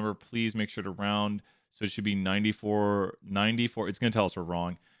nearest whole number. Please make sure to round. So it should be 94. It's gonna tell us we're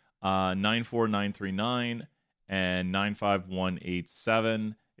wrong. 94939 and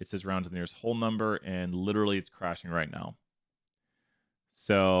 95187. It says round to the nearest whole number, and literally it's crashing right now.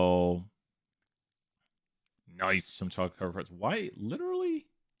 So nice, some chocolate cover parts. Why? Literally?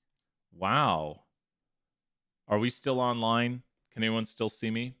 Wow. Are we still online? Can anyone still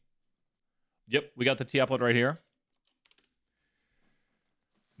see me? Yep, we got the T upload right here.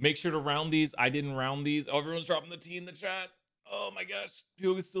 Make sure to round these. I didn't round these. Oh, everyone's dropping the T in the chat. Oh my gosh.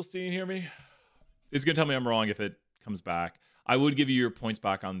 People can still see and hear me. It's going to tell me I'm wrong if it comes back. I would give you your points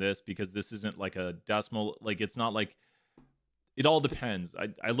back on this because this isn't like a decimal. Like, it's not like... It all depends.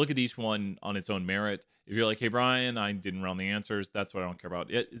 I look at each one on its own merit. If you're like, hey, Brian, I didn't round the answers, that's what I don't care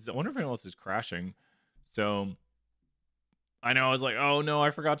about. I wonder if anyone else is crashing. So I know I was like, oh no,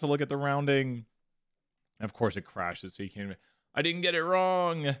 I forgot to look at the rounding. Of course it crashes, so you can't... I didn't get it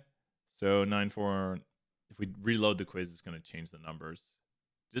wrong. So 94... If we reload the quiz, it's going to change the numbers.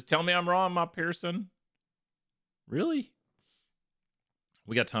 Just tell me I'm wrong, Ma Pearson. Really?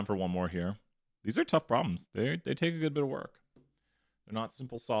 We got time for one more here. These are tough problems. They take a good bit of work. They're not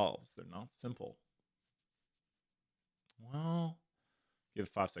simple solves. They're not simple. Well, give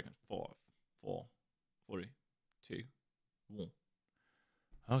it 5 seconds. 4, 3, 2, 1.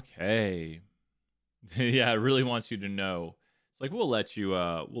 Okay. Yeah, it really wants you to know. It's like we'll let you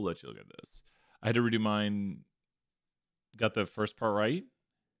look at this. I had to redo mine. Got the first part right.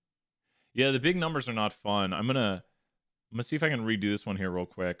 Yeah, the big numbers are not fun. I'm gonna see if I can redo this one here real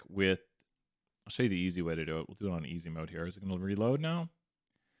quick with... I'll show you the easy way to do it. We'll do it on easy mode here. Is it going to reload now?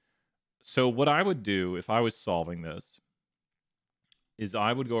 So what I would do if I was solving this is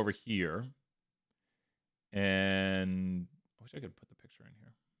I would go over here and... I wish I could put the picture in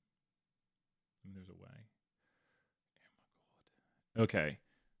here. Maybe there's a way. Oh my God. Okay.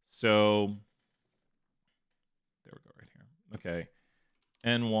 So... There we go right here. Okay.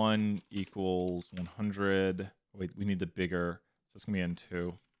 N1 equals 100. Wait, we need the bigger. So it's going to be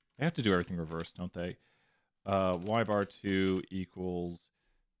N2. They have to do everything reversed, don't they? Y bar 2 equals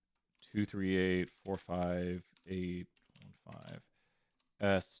 238458515.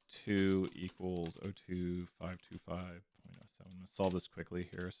 S2 equals 02525.07. I'm going to solve this quickly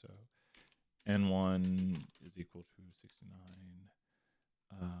here. So N1 is equal to 69.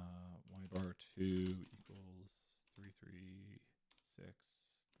 Y bar 2 equals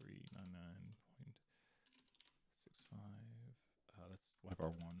 336,399.65. That's Y bar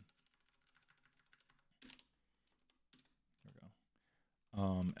 1. There we go.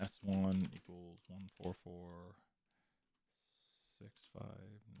 S1 equals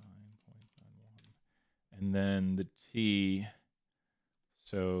 144,659.91. And then the T,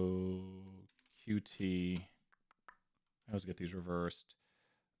 so QT, I always get these reversed.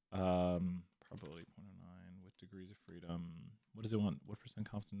 Probability 0.09 with degrees of freedom. What does it want? What percent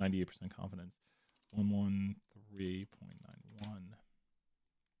confidence? 98% confidence. 113.91.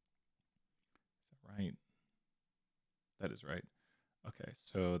 Is that right? That is right. Okay,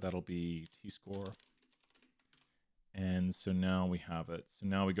 so that'll be T-score. And so now we have it. So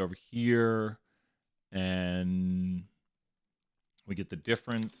now we go over here and we get the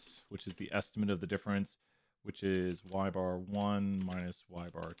difference, which is the estimate of the difference, which is Y bar 1 minus Y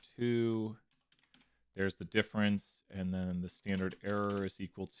bar 2. There's the difference, and then the standard error is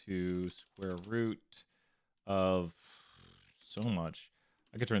equal to square root of so much.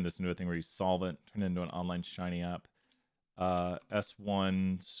 I could turn this into a thing where you solve it, turn it into an online Shiny app.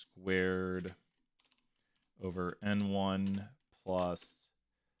 S1 squared over N1 plus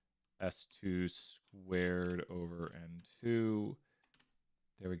S2 squared over N2.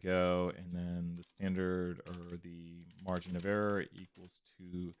 There we go. And then the standard, or the margin of error, equals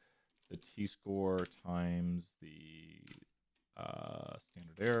to the T-score times the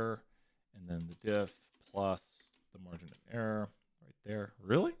standard error, and then the diff plus the margin of error right there.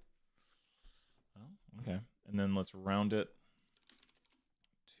 Really? Oh, okay. And then let's round it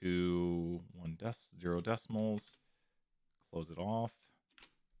to 0 decimals. Close it off.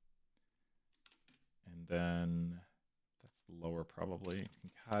 And then that's lower probably.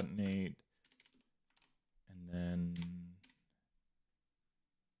 Concatenate. And then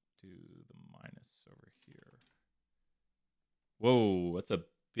do the minus over here. Whoa, that's a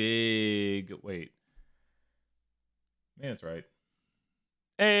big... Wait. Maybe that's right.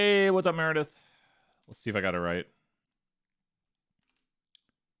 Hey, what's up, Meredith? Let's see if I got it right.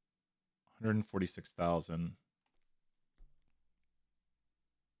 146,000.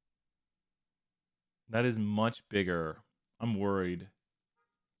 That is much bigger. I'm worried.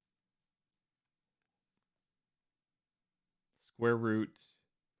 Square root.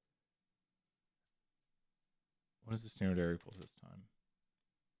 What is the standard error equal this time?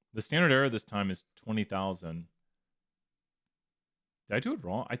 The standard error this time is 20,000. Did I do it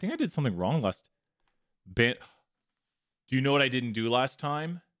wrong? I think I did something wrong last... Do you know what I didn't do last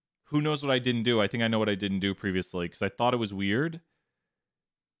time? Who knows what I didn't do? I think I know what I didn't do previously because I thought it was weird.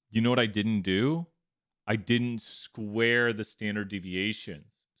 You know what I didn't do? I didn't square the standard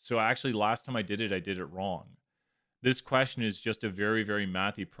deviations. So actually, last time I did it wrong. This question is just a very, very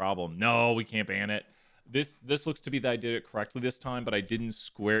mathy problem. No, we can't ban it. This looks to be that I did it correctly this time, but I didn't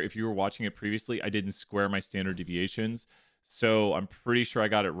square. If you were watching it previously, I didn't square my standard deviations. So I'm pretty sure I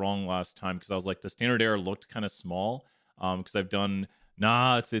got it wrong last time because I was like, the standard error looked kind of small. Because I've done,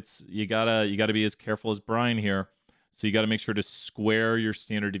 it's you gotta be as careful as Brian here. So you got to make sure to square your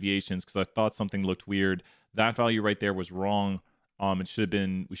standard deviations because I thought something looked weird. That value right there was wrong. We should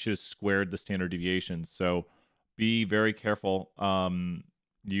have squared the standard deviations. So be very careful.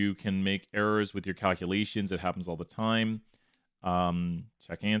 You can make errors with your calculations. It happens all the time.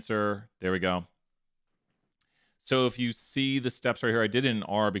 Check answer. There we go. So if you see the steps right here, I did it in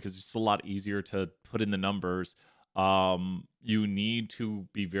R because it's just a lot easier to put in the numbers. You need to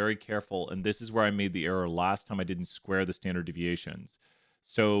be very careful, and this is where I made the error last time. I didn't square the standard deviations.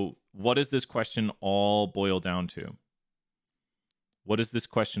 So what does this question all boil down to? What is this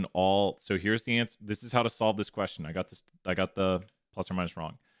question all? So here's the answer. This is how to solve this question. I got the plus or minus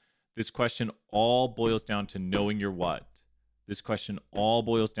wrong. This question all boils down to knowing your what. This question all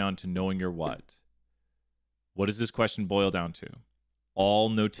boils down to knowing your what. What does this question boil down to? All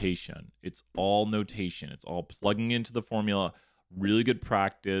notation. It's all notation. It's all plugging into the formula. Really good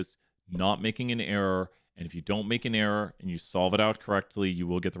practice, not making an error. And if you don't make an error and you solve it out correctly, you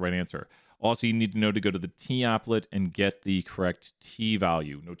will get the right answer. Also, you need to know to go to the T-applet and get the correct T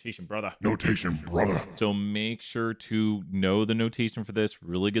value. Notation, brother. Notation, brother. So make sure to know the notation for this.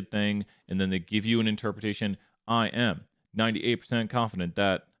 Really good thing. And then they give you an interpretation. I am 98% confident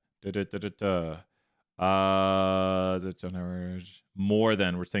that... that's on average more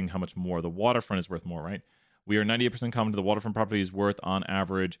than, we're saying how much more. The waterfront is worth more, right? We are 98% confident the waterfront property is worth on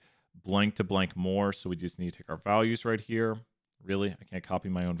average blank to blank more. So we just need to take our values right here. Really, I can't copy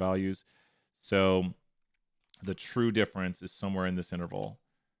my own values. So the true difference is somewhere in this interval.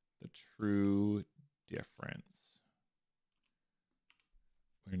 The true difference.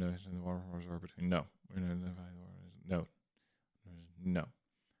 We're going to the waterfront are between no. We're going to no.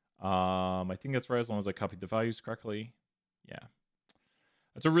 I think that's right as long as I copied the values correctly. Yeah.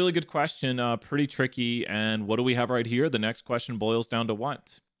 That's a really good question. Pretty tricky. And what do we have right here? The next question boils down to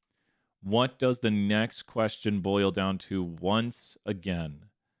what? What does the next question boil down to once again?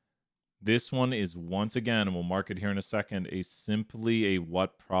 This one is once again, and we'll mark it here in a second, simply a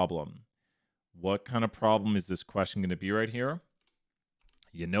what problem? What kind of problem is this question going to be right here?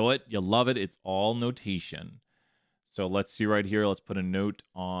 You know it. You love it. It's all notation. So let's see right here. Let's put a note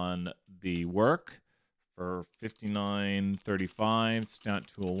on the work for 5935, Stat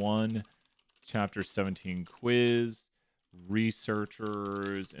 201, Chapter 17 quiz,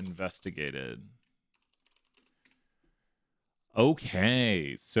 researchers investigated.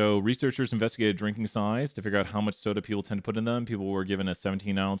 Okay, so researchers investigated drinking size to figure out how much soda people tend to put in them. People were given a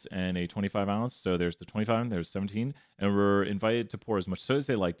 17 ounce and a 25 ounce. So there's the 25, there's 17, and were invited to pour as much soda as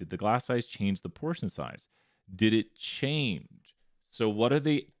they liked. Did the glass size change the portion size? Did it change? So what are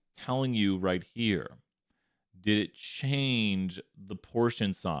they telling you right here? Did it change the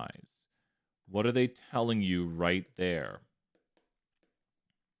portion size? What are they telling you right there?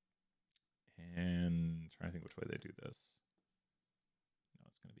 And I'm trying to think which way they do this. No,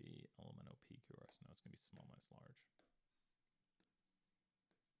 it's going to be elemental PQRS. No, it's going to be small minus large.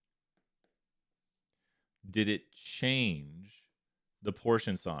 Did it change the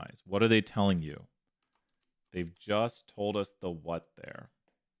portion size? What are they telling you? They've just told us the what there.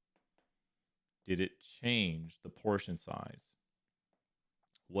 Did it change the portion size?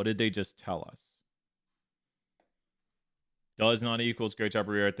 What did they just tell us? Does not equals, great job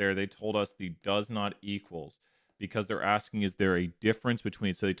right there. They told us the does not equals because they're asking, is there a difference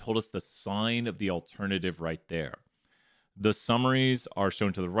between, so they told us the sign of the alternative right there. The summaries are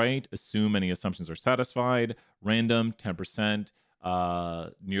shown to the right. Assume any assumptions are satisfied. Random, 10%,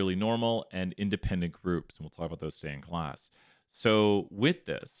 nearly normal, and independent groups. And we'll talk about those today in class. So with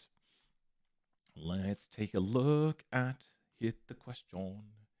this, let's take a look at hit the question.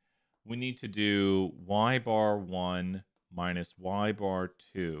 We need to do y bar 1 minus y bar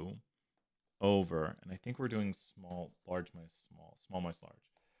 2 over, and I think we're doing small, large minus small, small minus large.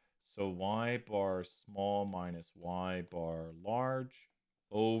 So y bar small minus y bar large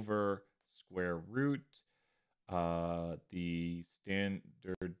over square root the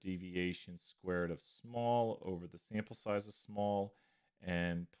standard deviation squared of small over the sample size of small,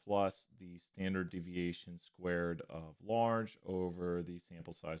 and plus the standard deviation squared of large over the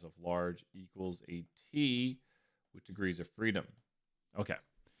sample size of large equals a t with degrees of freedom. Okay.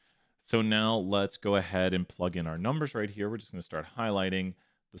 So now let's go ahead and plug in our numbers right here. We're just going to start highlighting.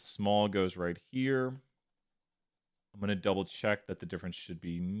 The small goes right here. I'm going to double check that the difference should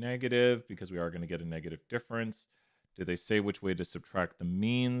be negative because we are going to get a negative difference. Do they say which way to subtract the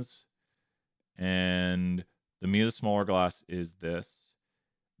means? And the mean of the smaller glass is this.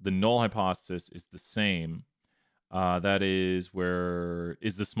 The null hypothesis is the same. That is where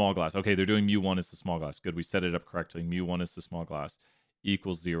is the small glass. Okay, they're doing mu1 is the small glass. Good, we set it up correctly. Mu1 is the small glass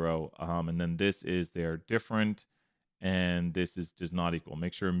equals 0. And then this is their different, and this is does not equal.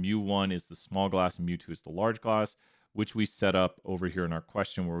 Make sure mu1 is the small glass and mu2 is the large glass, which we set up over here in our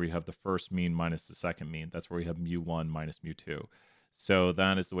question where we have the first mean minus the second mean. That's where we have mu1 minus mu2. So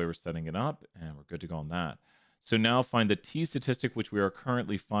that is the way we're setting it up, and we're good to go on that. So now find the t-statistic, which we are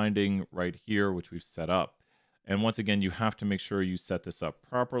currently finding right here, which we've set up. And once again, you have to make sure you set this up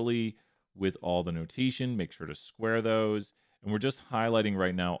properly with all the notation. Make sure to square those. And we're just highlighting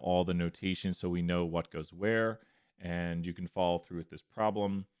right now all the notation so we know what goes where. And you can follow through with this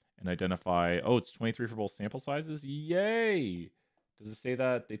problem and identify, oh, it's 23 for both sample sizes? Yay! Does it say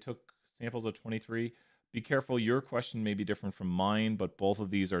that they took samples of 23? Be careful, your question may be different from mine, but both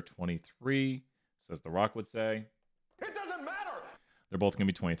of these are 23, says The Rock would say. It doesn't matter! They're both going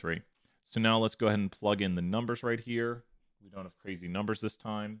to be 23. So now let's go ahead and plug in the numbers right here. We don't have crazy numbers this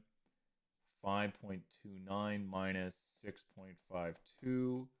time. 5.29 minus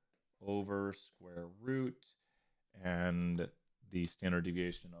 6.52 over square root, and the standard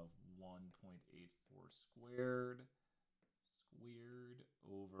deviation of 1.84 squared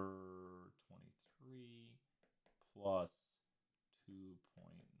over 23 plus 2.91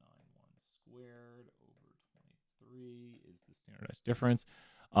 squared over 23 is the standardized difference.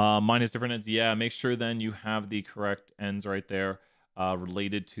 Minus different ends. Yeah, make sure then you have the correct ends right there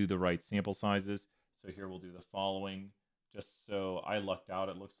related to the right sample sizes. So here we'll do the following. Just so I lucked out,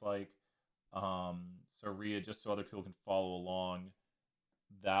 it looks like. So Rhea, just so other people can follow along,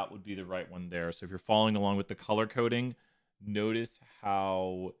 that would be the right one there. So if you're following along with the color coding, notice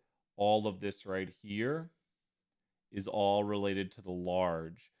how all of this right here is all related to the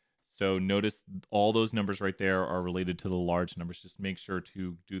large. So notice all those numbers right there are related to the large numbers. Just make sure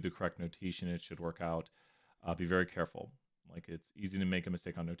to do the correct notation. It should work out. Be very careful. Like, it's easy to make a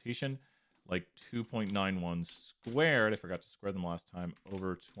mistake on notation. Like 2.91 squared, I forgot to square them last time,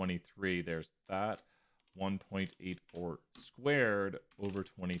 over 23. There's that. 1.84 squared over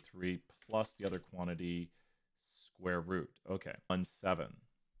 23 plus the other quantity square root. Okay, 1.7.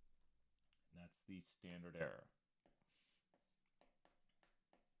 That's the standard error.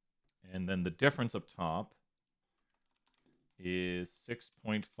 And then the difference up top is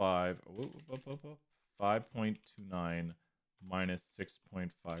 6.5, 5.29 minus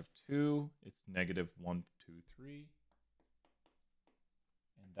 6.52. It's negative 123.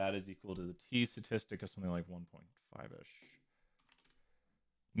 And that is equal to the t-statistic of something like 1.5-ish.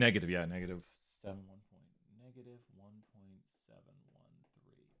 Negative, yeah, negative 1.713.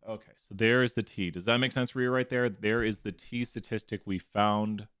 Okay, so there is the t. Does that make sense for you right there? There is the t-statistic we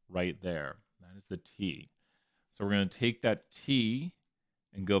found right there. That is the t. So we're going to take that t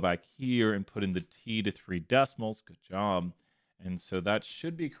and go back here and put in the t to 3 decimals. Good job. And so that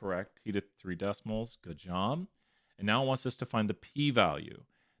should be correct. T to 3 decimals. Good job. And now it wants us to find the p-value.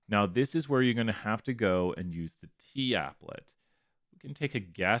 Now this is where you're going to have to go and use the t-applet. We can take a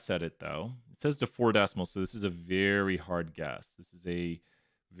guess at it though. It says to 4 decimals, so this is a very hard guess. This is a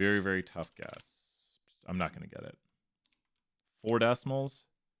very, very tough guess. I'm not going to get it. 4 decimals?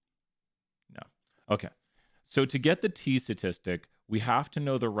 No. Okay. So to get the t-statistic, we have to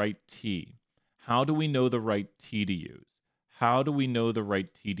know the right t. How do we know the right t to use? How do we know the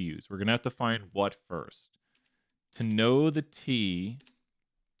right t to use? We're going to have to find what first. To know the t,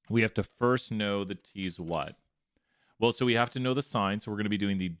 we have to first know the t's what? Well, so we have to know the sign. So we're going to be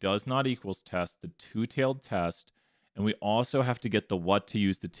doing the does not equals test, the two-tailed test, and we also have to get the what to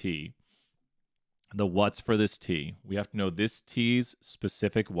use the t. The what's for this t. We have to know this t's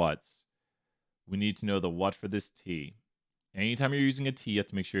specific what's. We need to know the what for this t. Anytime you're using a t, you have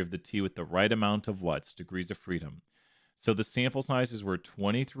to make sure you have the t with the right amount of what's degrees of freedom. So the sample sizes were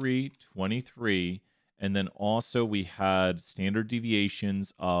 23, 23, and then also we had standard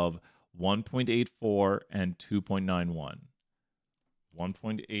deviations of 1.84 and 2.91.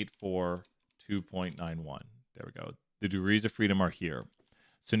 1.84, 2.91. There we go. The degrees of freedom are here.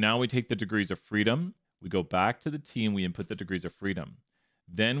 So now we take the degrees of freedom, we go back to the t and we input the degrees of freedom.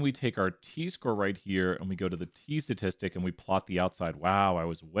 Then we take our t-score right here and we go to the t-statistic and we plot the outside. Wow, I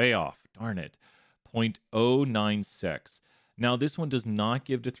was way off. Darn it. 0.096. Now, this one does not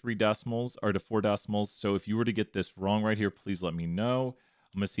give to 3 decimals or to 4 decimals. So if you were to get this wrong right here, please let me know.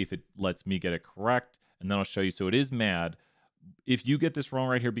 I'm going to see if it lets me get it correct. And then I'll show you. So it is mad. If you get this wrong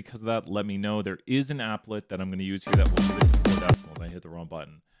right here because of that, let me know. There is an applet that I'm going to use here that will give it 4 decimals. I hit the wrong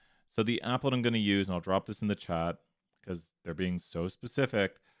button. So the applet I'm going to use, and I'll drop this in the chat because they're being so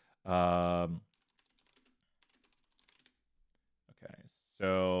specific. Okay,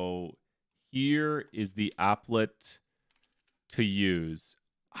 so here is the applet to use.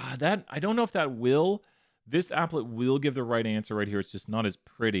 That I don't know if that will. This applet will give the right answer right here. It's just not as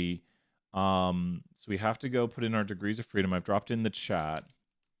pretty. So we have to go put in our degrees of freedom. I've dropped in the chat.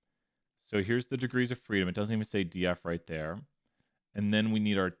 So here's the degrees of freedom. It doesn't even say DF right there. And then we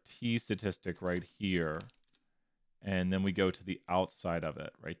need our T statistic right here. And then we go to the outside of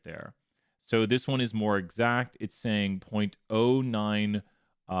it right there. So this one is more exact. It's saying 0.09.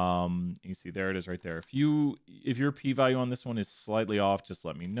 You see, there it is right there. If your p-value on this one is slightly off, just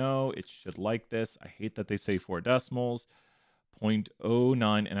let me know. It should like this. I hate that they say 4 decimals.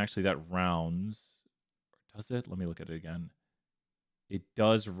 0.09, and actually that rounds. Or does it? Let me look at it again. It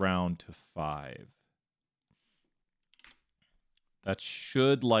does round to 5. That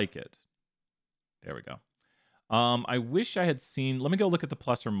should like it. There we go. I wish I had seen. Let me go look at the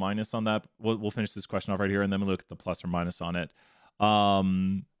plus or minus on that. We'll finish this question off right here, and then we'll look at the plus or minus on it.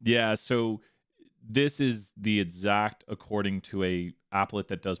 Yeah, so this is the exact according to a applet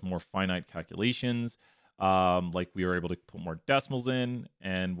that does more finite calculations. Like we were able to put more decimals in,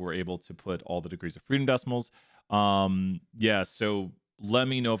 and we're able to put all the degrees of freedom decimals. Yeah, so let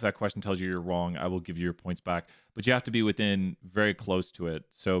me know if that question tells you you're wrong. I will give you your points back, but you have to be within very close to it.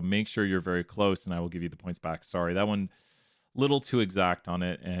 So make sure you're very close, and I will give you the points back. Sorry, that one little too exact on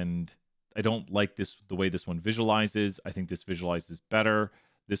it, and I don't like the way this one visualizes. I think this visualizes better.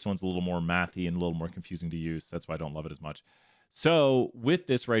 This one's a little more mathy and a little more confusing to use. That's why I don't love it as much. So with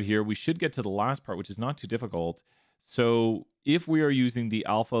this right here, we should get to the last part, which is not too difficult. So if we are using the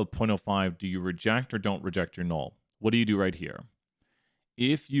alpha of 0.05, do you reject or don't reject your null? What do you do right here?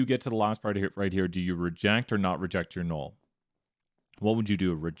 If you get to the last part right here, do you reject or not reject your null? What would you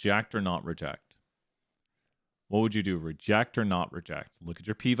do? Reject or not reject? What would you do? Reject or not reject? Look at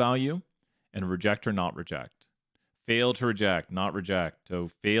your p-value and reject or not reject. Fail to reject, not reject. So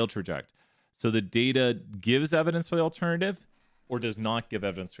fail to reject. So the data gives evidence for the alternative or does not give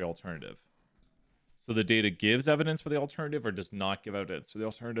evidence for the alternative. So the data gives evidence for the alternative or does not give evidence for the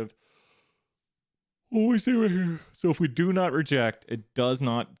alternative. What we see right here. So if we do not reject, it does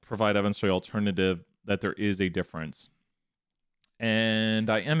not provide evidence for the alternative that there is a difference. And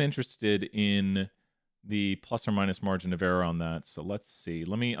I am interested in the plus or minus margin of error on that. So let's see. I'm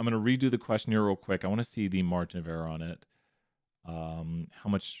going to redo the question here real quick. I want to see the margin of error on it. How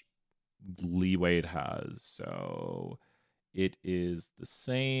much leeway it has. So it is the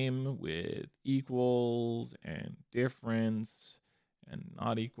same with equals and difference and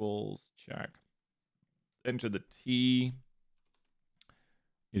not equals. Check. Enter the T.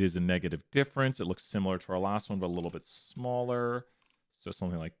 It is a negative difference. It looks similar to our last one, but a little bit smaller. So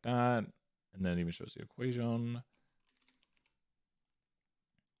something like that. And then it even shows the equation.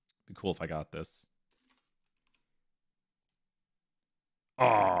 Be cool if I got this.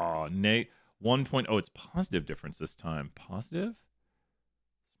 Oh, 1. Oh, it's positive difference this time. Positive?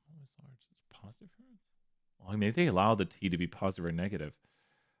 Small is large. It's positive difference? Oh, maybe they allow the T to be positive or negative.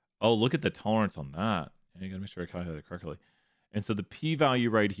 Oh, look at the tolerance on that. And you gotta make sure I calculate it correctly. And so the p-value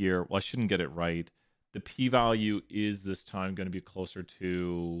right here, well, I shouldn't get it right. The p-value is this time going to be closer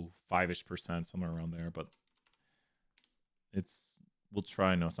to 5-ish%, somewhere around there. But we'll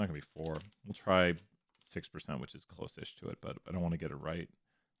try, no, it's not going to be 4. We'll try 6%, which is close-ish to it, but I don't want to get it right.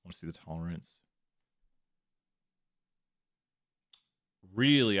 I want to see the tolerance.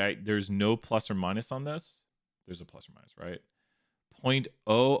 Really, there's no plus or minus on this. There's a plus or minus, right?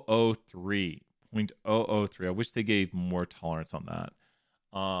 0.003. 0.003. I wish they gave more tolerance on that.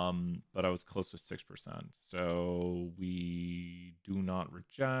 But I was close with 6%. So we do not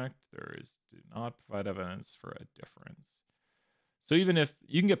reject. Do not provide evidence for a difference. So even if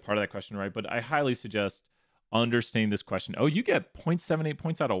you can get part of that question right, but I highly suggest understanding this question. Oh, you get 0.78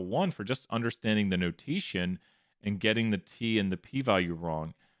 points out of 1 for just understanding the notation and getting the t and the p value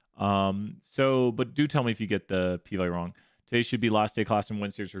wrong. But do tell me if you get the p value wrong. Today should be last day class in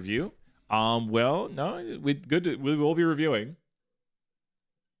Wednesday's review. Well, no, we will be reviewing.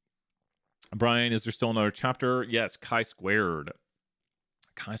 Brian, is there still another chapter? Yes, chi-squared.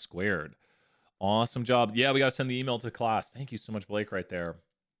 Chi-squared. Awesome job. Yeah, we got to send the email to class. Thank you so much, Blake, right there.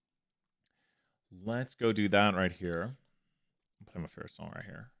 Let's go do that right here. I'll play my favorite song right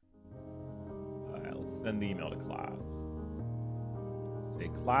here. Let's send the email to class. Say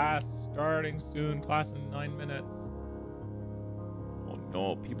class starting soon. Class in 9 minutes. Oh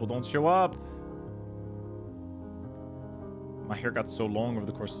no, people don't show up. My hair got so long over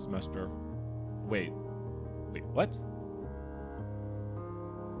the course of the semester. Wait, what?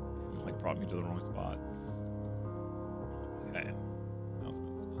 It like brought me to the wrong spot. Okay.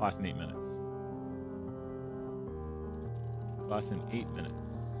 Announcements. Class in 8 minutes. Class in 8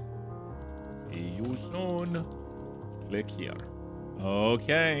 minutes. See you soon. Click here.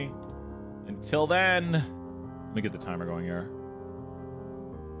 Okay. Until then, let me get the timer going here.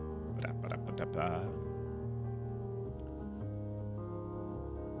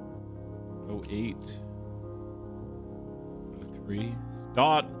 08. 03.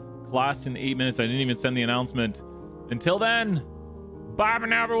 Start class in 8 minutes. I didn't even send the announcement. Until then, bye for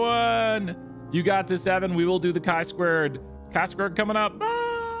now, everyone. You got this, Evan. We will do the chi-squared. Chi-squared coming up. Bye.